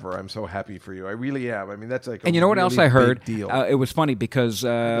thing ever. I'm so happy for you. I really am. I mean, that's like a And you know what really else I heard? big deal. It was funny because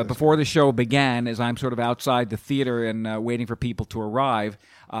before the show began, as I'm sort of outside the theater and waiting for people to arrive,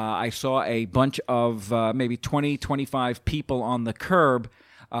 I saw a bunch of maybe 20, 25 people on the curb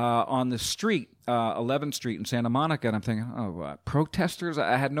on the street, 11th Street in Santa Monica, and I'm thinking, protesters?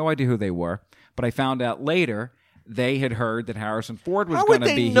 I had no idea who they were, but I found out later they had heard that Harrison Ford was going to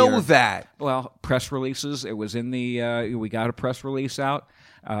be here. How would they know that? Well, press releases. It was in the. We got a press release out,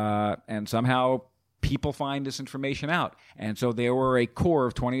 and somehow people find this information out, and so there were a core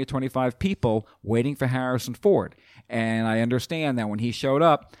of 20 or 25 people waiting for Harrison Ford. And I understand that when he showed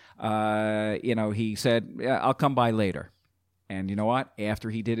up, he said, yeah, "I'll come by later." And you know what? After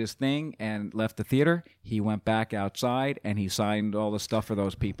he did his thing and left the theater, he went back outside and he signed all the stuff for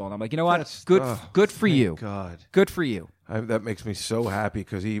those people. And I'm like, you know what? That's- Good oh, for thank you. God. Good for you. That makes me so happy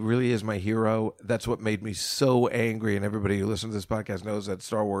because he really is my hero. That's what made me so angry. And everybody who listens to this podcast knows that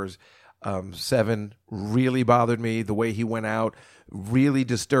Star Wars 7 really bothered me. The way he went out really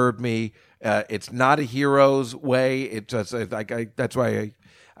disturbed me. It's not a hero's way. It just that's why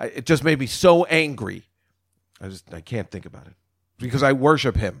it just made me so angry. I can't think about it because I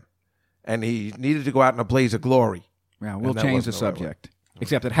worship him, and he needed to go out in a blaze of glory. Well, we'll change the subject.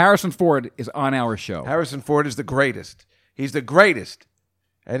 Except that Harrison Ford is on our show. Harrison Ford is the greatest. He's the greatest.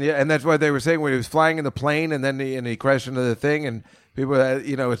 And that's why they were saying when he was flying in the plane and then he crashed into the thing and people,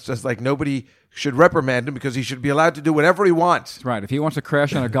 it's just like nobody should reprimand him because he should be allowed to do whatever he wants. That's right. If he wants to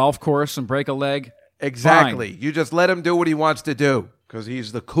crash on a golf course and break a leg, exactly. Fine. You just let him do what he wants to do because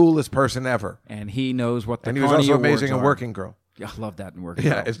he's the coolest person ever. And he knows what the And he was also amazing in Working Girl. Yeah, I love that in Working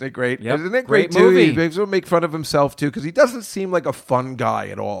Girl. Girl. Isn't it great? Yep. Isn't it great great too? movie. He makes him make fun of himself too because he doesn't seem like a fun guy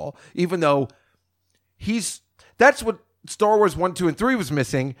at all. Even though that's what Star Wars 1, 2, and 3 was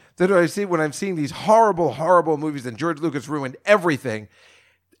missing. That I see when I'm seeing these horrible, horrible movies and George Lucas ruined everything.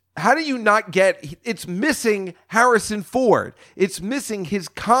 How do you not get? It's missing Harrison Ford. It's missing his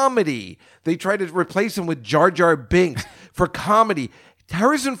comedy. They tried to replace him with Jar Jar Binks for comedy.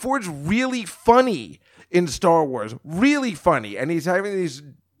 Harrison Ford's really funny in Star Wars, really funny, and he's having these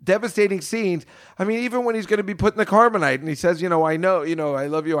devastating scenes. I mean, even when he's going to be put in the carbonite and he says, I know, I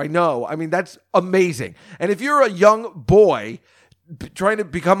love you, I know. I mean, that's amazing. And if you're a young boy trying to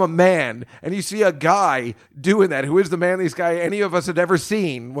become a man and you see a guy doing that, who is the manliest guy any of us had ever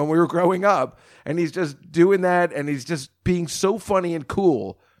seen when we were growing up, and he's just doing that and he's just being so funny and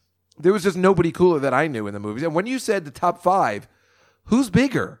cool. There was just nobody cooler that I knew in the movies. And when you said the top 5, who's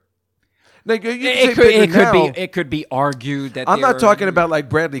bigger? Like, it could be argued that I'm not talking about like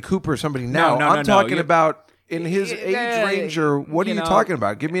Bradley Cooper or somebody now. I'm talking about in his age range, or what are you talking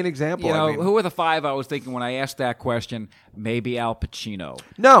about? Give me an example. Who are the 5 I was thinking when I asked that question? Maybe Al Pacino.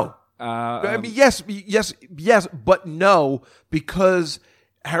 No. I mean, yes, but no, because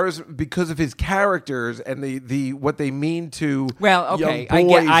of his characters and the what they mean to young boys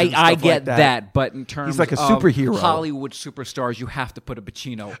I get like that, but in terms he's like a of superhero. Hollywood superstars, you have to put a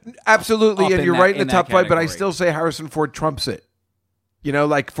Pacino. Absolutely, and you're right in the top 5, but I category. still say Harrison Ford trumps it.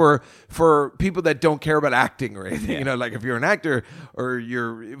 Like for people that don't care about acting or anything, like if you're an actor or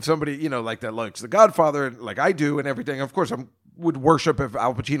you're somebody, like that likes The Godfather, like I do and everything, of course I would worship if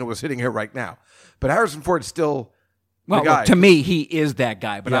Al Pacino was sitting here right now. But Harrison Ford's still the guy. To me, he is that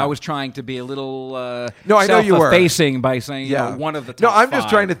guy. But I was trying to be a little no, I know you were self-effacing by saying one of the top No, I'm 5. just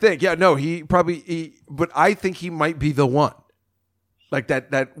trying to think. Yeah, no, but I think he might be the one. Like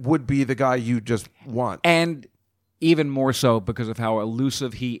that would be the guy you just want. And even more so because of how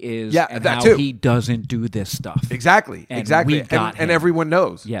elusive he is and that how too. He doesn't do this stuff. Exactly. And exactly. we got and him. everyone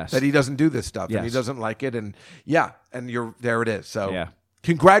knows Yes. that he doesn't do this stuff and he Yes. doesn't like it. And and there it is. So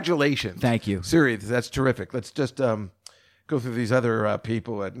congratulations. Thank you. Seriously, that's terrific. Let's just go through these other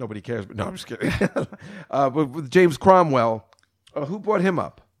people that nobody cares. But no, I'm just kidding. But with James Cromwell, who brought him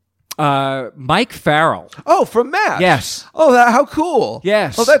up? Mike Farrell. Oh, from MASH. Yes. Oh, how cool.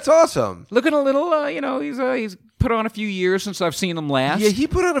 Yes. Oh, that's awesome. Looking a little, he's put on a few years since I've seen him last. Yeah, he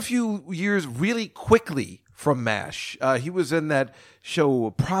put on a few years really quickly from MASH. He was in that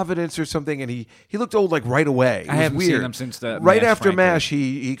show Providence or something, and he looked old like right away. I haven't seen him since the right MASH, after frankly. MASH.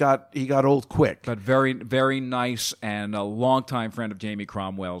 He got old quick. But very, very nice and a longtime friend of Jamie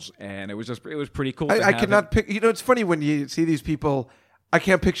Cromwell's, and it was pretty cool. I cannot pick. It's funny when you see these people. I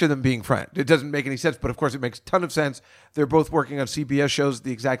can't picture them being friends. It doesn't make any sense, but of course it makes a ton of sense. They're both working on CBS shows at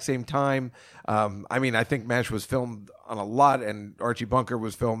the exact same time. I think MASH was filmed on a lot, and Archie Bunker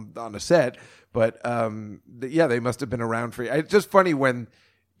was filmed on a set. But they must have been around for. It's just funny when.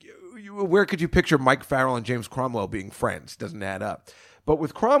 Where could you picture Mike Farrell and James Cromwell being friends? Doesn't add up. But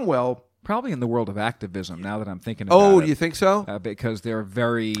with Cromwell. Probably in the world of activism, now that I'm thinking about it. Oh, do you think so? Because they're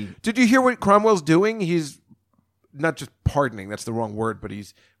very... Did you hear what Cromwell's doing? He's not just pardoning, that's the wrong word, but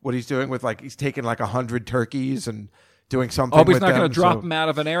he's doing with he's taking 100 turkeys and doing something with them. Oh, but he's not going to drop them out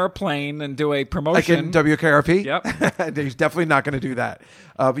of an airplane and do a promotion. Like in WKRP? Yep. He's definitely not going to do that.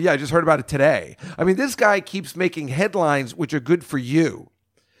 But yeah, I just heard about it today. I mean, this guy keeps making headlines which are good for you.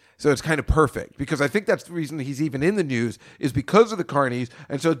 So it's kind of perfect because I think that's the reason he's even in the news is because of the Carneys.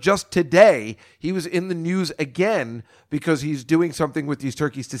 And so just today, he was in the news again because he's doing something with these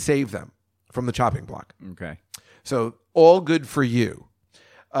turkeys to save them from the chopping block. Okay. So all good for you.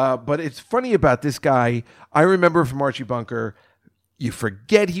 But it's funny about this guy. I remember from Archie Bunker, You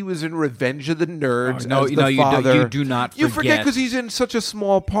forget he was in Revenge of the Nerds. No, as no, the you father. do not You forget because he's in such a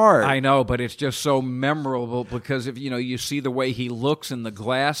small part. I know, but it's just so memorable because if you see the way he looks in the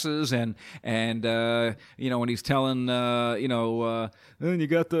glasses and when he's telling and you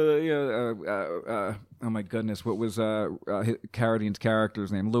got the oh my goodness, what was Carradine's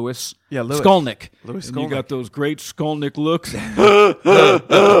character's name? Lewis. Yeah, Lewis. Skolnick. Louis And you Skolnick. got those great Skolnick looks.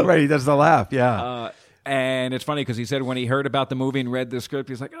 Right, he does the laugh. Yeah. And it's funny because he said when he heard about the movie and read the script,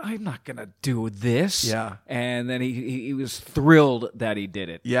 he's like, I'm not going to do this. Yeah. And then he was thrilled that he did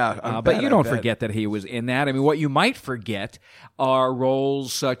it. Yeah. But you don't forget that he was in that. I mean, what you might forget are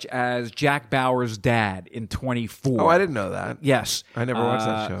roles such as Jack Bauer's dad in 24. Oh, I didn't know that. Yes. I never watched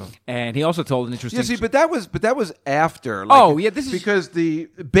that show. And he also told an interesting... Yeah, see, but that was after. This is... Because the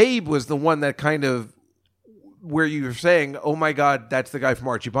Babe was the one that kind of... where you were saying, oh my God, that's the guy from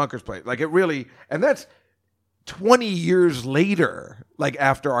Archie Bunker's play. Like it really, and that's 20 years later, like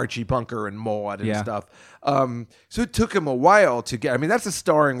after Archie Bunker and Maude and stuff. So it took him a while to get, I mean, that's a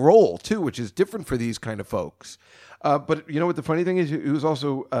starring role too, which is different for these kind of folks. But you know what the funny thing is? He was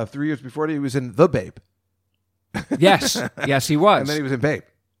also 3 years before that, he was in The Babe. Yes, yes, he was. And then he was in Babe.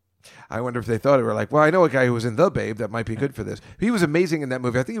 I wonder if they thought, they were like, well, I know a guy who was in The Babe that might be good for this. He was amazing in that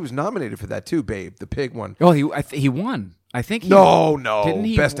movie. I think he was nominated for that too, Babe, the pig one. Oh, he won. I think he No. Didn't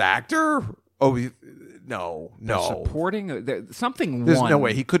he Best actor? Oh, no. Supporting something There's won. no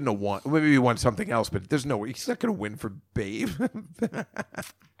way. He couldn't have won. Maybe he won something else, but there's no way. He's not going to win for Babe.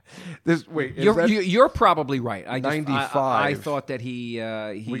 You're probably right. 95. I thought that he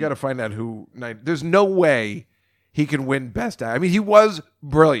we got to find out who. There's no way he can win Best Actor. I mean, he was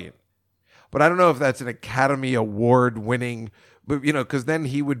brilliant, but I don't know if that's an Academy Award winning. But because then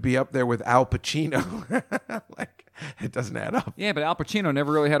he would be up there with Al Pacino. Like it doesn't add up. Yeah, but Al Pacino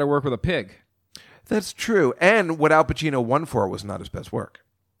never really had to work with a pig. That's true. And what Al Pacino won for was not his best work.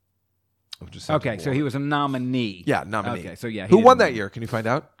 Okay, so he was a nominee. Yeah, nominee. Okay, so yeah. Who won that year? Can you find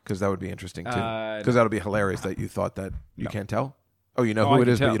out? Because that would be interesting too. Because that'll be hilarious that you thought that you can't tell. Oh, you know who it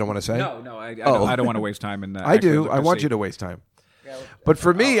is, but you don't want to say? No, I don't want to waste time in that. I do. I want you to waste time. But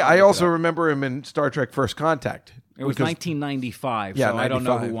for me, I also remember him in Star Trek First Contact. It was 1995, Yeah, so I don't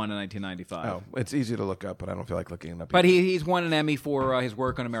know 95. who won in 1995. Oh, it's easy to look up, but I don't feel like looking it up. But he's won an Emmy for his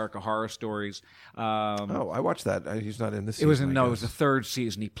work on American Horror Stories. I watched that. He's not in this season. It was it was the third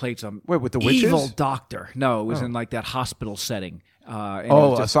season. He played some with the witches? evil doctor. No, it was in like that hospital setting.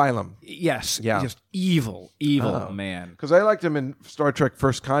 Asylum. Yes. Yeah. Just evil man. Because I liked him in Star Trek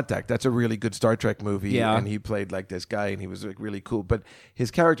First Contact. That's a really good Star Trek movie. Yeah. And he played like this guy, and he was like really cool. But his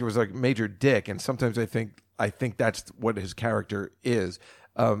character was like major dick, and sometimes I think that's what his character is.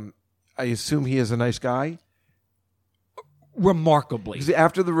 I assume he is a nice guy. Remarkably. 'Cause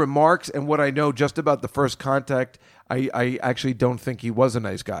after the remarks and what I know just about the First Contact, I actually don't think he was a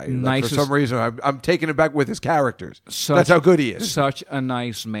nice guy. Like, for some reason, I'm taking it back with his characters. That's how good he is. Such a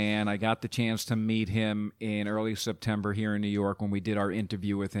nice man. I got the chance to meet him in early September here in New York when we did our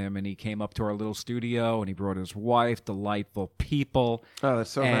interview with him, and he came up to our little studio, and he brought his wife, delightful people. Oh, that's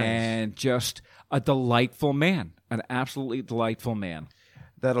so nice. And just a delightful man, an absolutely delightful man.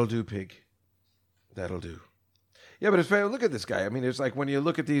 That'll do, pig. That'll do. Yeah, but it's fair. Look at this guy. I mean, it's like when you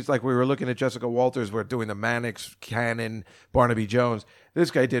look at these, like we were looking at Jessica Walters, we're doing the Mannix, Cannon, Barnaby Jones. This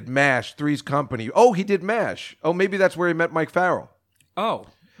guy did MASH, Three's Company. Oh, he did MASH. Oh, maybe that's where he met Mike Farrell. Oh,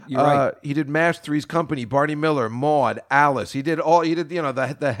 you're right. He did MASH, Three's Company, Barney Miller, Maude, Alice. He did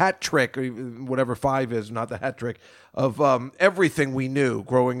the hat trick, or whatever 5 is, not the hat trick, of everything we knew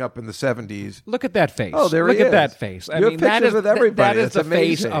growing up in the 70s. Look at that face. Oh, there Look he at is. that face. I You mean, have pictures with everybody. That is That's the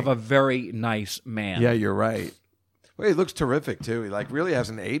face amazing. of a very nice man. Yeah, you're right. Well, he looks terrific too. He really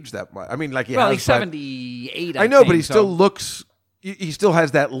hasn't aged that much. I mean, like he's 78. I know, but he so. still looks. He still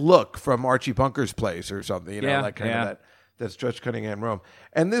has that look from Archie Bunker's Place or something. Like kind of that Stretch Cunningham Rome.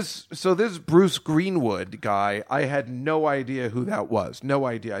 And this Bruce Greenwood guy, I had no idea who that was. No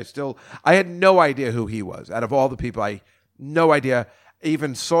idea. I had no idea who he was. Out of all the people, no idea.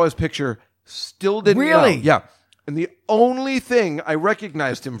 Even saw his picture. Still didn't Really? know. Yeah. And the only thing I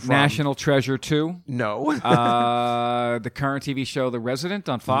recognized him from... National Treasure 2? No. The current TV show The Resident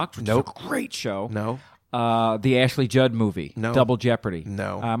on Fox, which is a great show. No. The Ashley Judd movie, No. Double Jeopardy.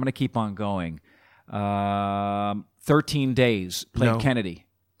 No. I'm going to keep on going. 13 Days, played No. Kennedy.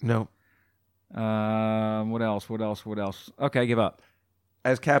 No. What else? Okay, I give up.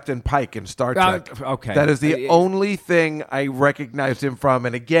 As Captain Pike in Star Trek. Okay. That is the only thing I recognized him from.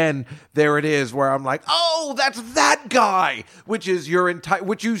 And again, there it is where I'm like, oh, that's that guy, which is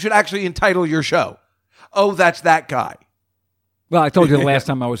which you should actually entitle your show. Oh, that's that guy. Well, I told you the last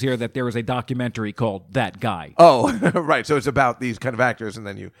time I was here that there was a documentary called That Guy. Oh, right. So it's about these kind of actors, and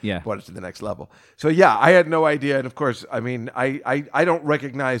then you brought it to the next level. So, yeah, I had no idea. And, of course, I mean, I don't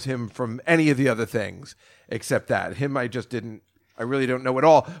recognize him from any of the other things except that. Him, I really don't know at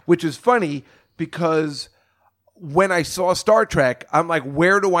all, which is funny because when I saw Star Trek, I'm like,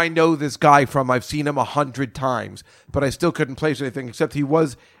 where do I know this guy from? I've seen him 100 times, but I still couldn't place anything except he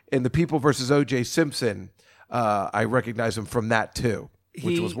was in The People versus O.J. Simpson. I recognize him from that too,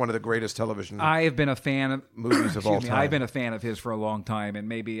 which was one of the greatest television. I have been a fan of movies of all time. I've been a fan of his for a long time, and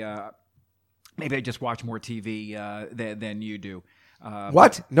maybe I just watch more TV than you do.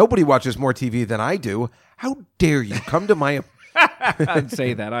 What? Nobody watches more TV than I do. How dare you come to my? I'd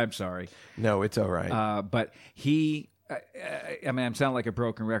say that. I'm sorry. No, it's all right. But he. I mean, I'm sounding like a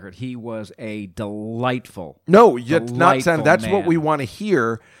broken record. He was a delightful. No, it's not sound. That's man. What we want to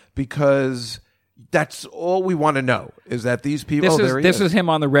hear because. That's all we want to know is that these people. This is him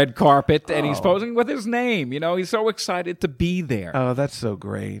on the red carpet, and he's posing with his name. You know, he's so excited to be there. Oh, that's so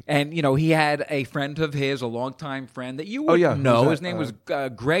great. And you know, he had a friend of his, a longtime friend that you would know. His name was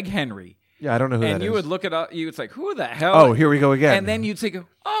Greg Henry. Yeah, I don't know who that is. And you would look it up. You'd like, who the hell? Oh, here we go again. And then you'd say,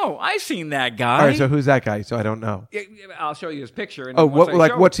 oh, I've seen that guy. All right, so who's that guy? So I don't know. I'll show you his picture. And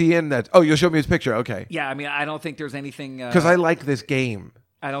what's he in that? Oh, you'll show me his picture. Okay. Yeah, I mean, I don't think there's anything. Because I like this game.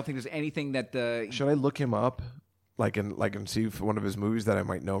 I don't think there's anything that should I look him up, and see if one of his movies that I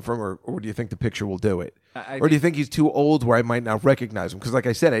might know from, or do you think the picture will do it, or do you think he's too old where I might not recognize him? Because, like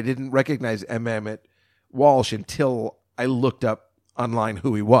I said, I didn't recognize M. Emmett Walsh until I looked up online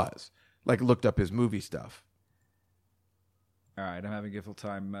who he was, looked up his movie stuff. All right, I'm having a full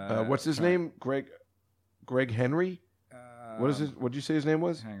time. What's his name? Greg Henry. What is his? What did you say his name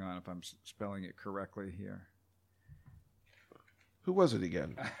was? Hang on, if I'm spelling it correctly here. Who was it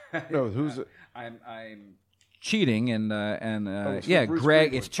again? No, who's it? I'm cheating and yeah, Bruce Greg.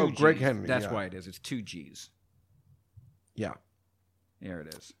 Greenwood. It's two G's. Greg Henry. That's why it is. It's 2 G's. Yeah, there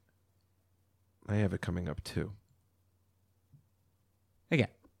it is. I have it coming up too. Again,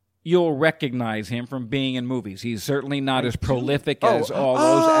 you'll recognize him from being in movies. He's certainly not as prolific as all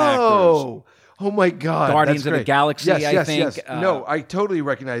those actors. Oh my God! Guardians of the Galaxy. I think. Yes. No, I totally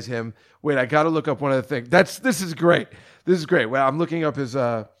recognize him. Wait, I got to look up one of the things. This is great. This is great. Well, I'm looking up his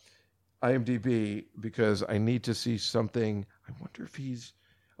IMDb because I need to see something. I wonder if he's.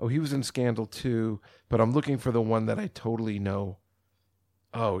 Oh, he was in Scandal too, but I'm looking for the one that I totally know.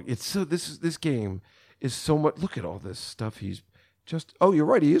 Oh, it's so. This game is so much. Look at all this stuff. He's just. Oh, you're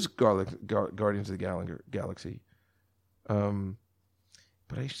right. He is Guardians of the Galaxy.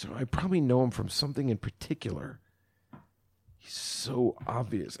 But I probably know him from something in particular. He's so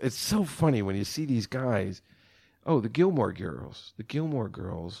obvious. It's so funny when you see these guys. Oh, the Gilmore Girls.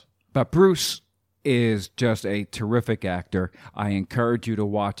 But Bruce is just a terrific actor. I encourage you to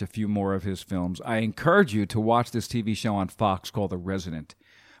watch a few more of his films. I encourage you to watch this TV show on Fox called The Resident,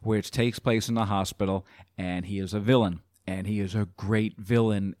 which takes place in a hospital, and he is a villain. And he is a great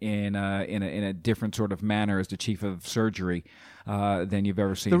villain in a different sort of manner as the chief of surgery than you've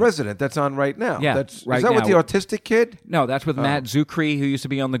ever seen. The Resident, that's on right now. Yeah, right is that now. With the autistic kid? No, that's with Matt Zuckery, who used to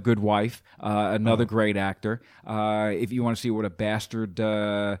be on The Good Wife, another great actor. If you want to see what a bastard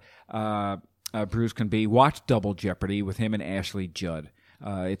Bruce can be, watch Double Jeopardy with him and Ashley Judd.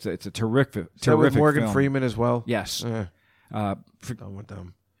 It's a terrific with Morgan film. Freeman as well? Yes. Done with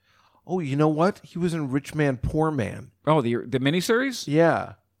them. Oh, you know what? He was in Rich Man, Poor Man. Oh, the miniseries?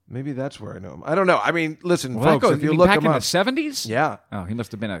 Yeah. Maybe that's where I know him. I don't know. I mean, listen, well, folks, if you look back him in up. the 70s? Yeah. Oh, he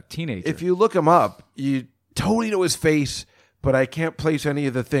must have been a teenager. If you look him up, you totally know his face, but I can't place any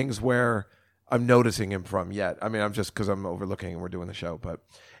of the things where I'm noticing him from yet. I mean, I'm just because I'm overlooking and we're doing the show. But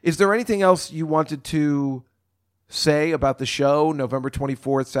is there anything else you wanted to say about the show? November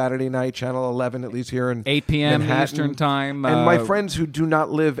 24th, Saturday night, Channel 11, at least here in 8 p.m. Manhattan. Eastern Time. And my friends who do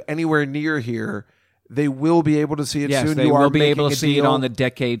not live anywhere near here, they will be able to see it soon. Yes, they will be able to see it on the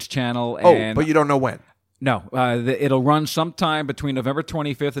Decades channel. Oh, but you don't know when? No. It'll run sometime between November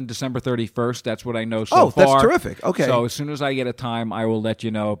 25th and December 31st. That's what I know so far. Oh, that's terrific. Okay. So as soon as I get a time, I will let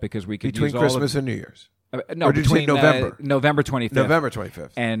you know because we could between use Christmas and New Year's. No, or did between you say November? November 25th. November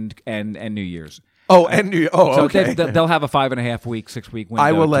 25th. And New Year's. Oh, and New so okay. They'll have a 5.5 week, 6 week window.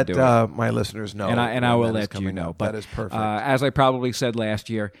 I will let to do it. my listeners know. And I will let you know. Up. But that is perfect. As I probably said last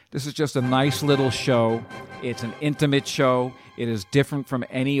year, this is just a nice little show. It's an intimate show. It is different from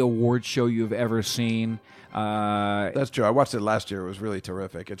any award show you've ever seen. That's true. I watched it last year. It was really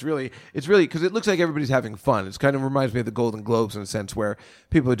terrific. It's really because it looks like everybody's having fun. It kind of reminds me of the Golden Globes in a sense where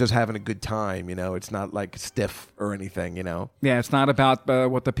people are just having a good time. It's not like stiff or anything. Yeah, it's not about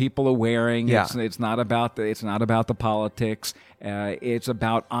what the people are wearing. Yeah. It's not about the politics. It's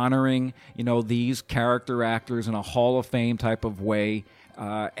about honoring these character actors in a Hall of Fame type of way.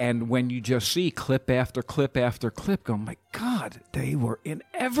 And when you just see clip after clip after clip, go, my God, they were in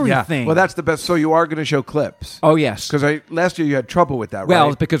everything. Yeah. Well, that's the best. So you are going to show clips. Oh, yes. Because last year you had trouble with that, Well,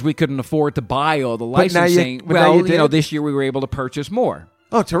 right? it's because we couldn't afford to buy all the But now licensing. now you did? This year we were able to purchase more.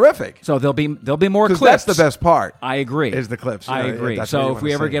 Oh, terrific. So there'll be more clips. That's the best part. I agree. Is the clips. I agree. That's what So you if wanna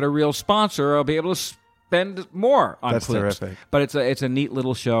we ever see. get a real sponsor, I'll be able to spend more on That's clips. terrific. But it's a neat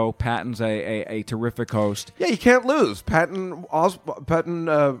little show. Patton's a terrific host. Yeah, you can't lose. Patton,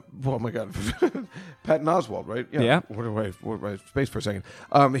 oh my God. Patton Oswalt, right? Yeah. What space for a second.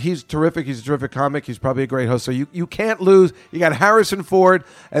 He's terrific. He's a terrific comic. He's probably a great host. So you can't lose. You got Harrison Ford,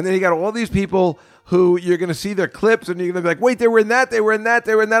 and then you got all these people who you're going to see their clips, and you're going to be like, wait, they were in that, they were in that,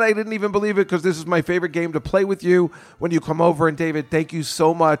 they were in that. I didn't even believe it because this is my favorite game to play with you when you come over. And David, thank you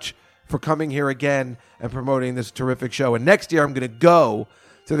so much for coming here again and promoting this terrific show. And next year I'm going to go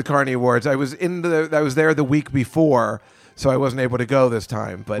to the Carney Awards. I was there the week before, so I wasn't able to go this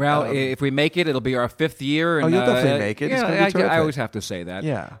time. But if we make it, it'll be our 5th year. And, you'll definitely make it. It's gonna be terrific. I always have to say that.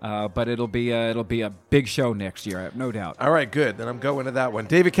 Yeah. But it'll be a big show next year, I have no doubt. All right, good. Then I'm going to that one.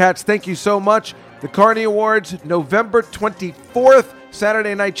 David Katz, thank you so much. The Carney Awards, November 24th,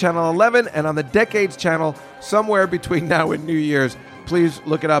 Saturday night, Channel 11, and on the Decades channel somewhere between now and New Year's. Please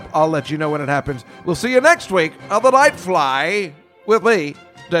look it up. I'll let you know when it happens. We'll see you next week on The Night Fly with me,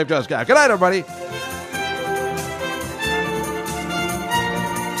 Dave Juskow. Good night, everybody.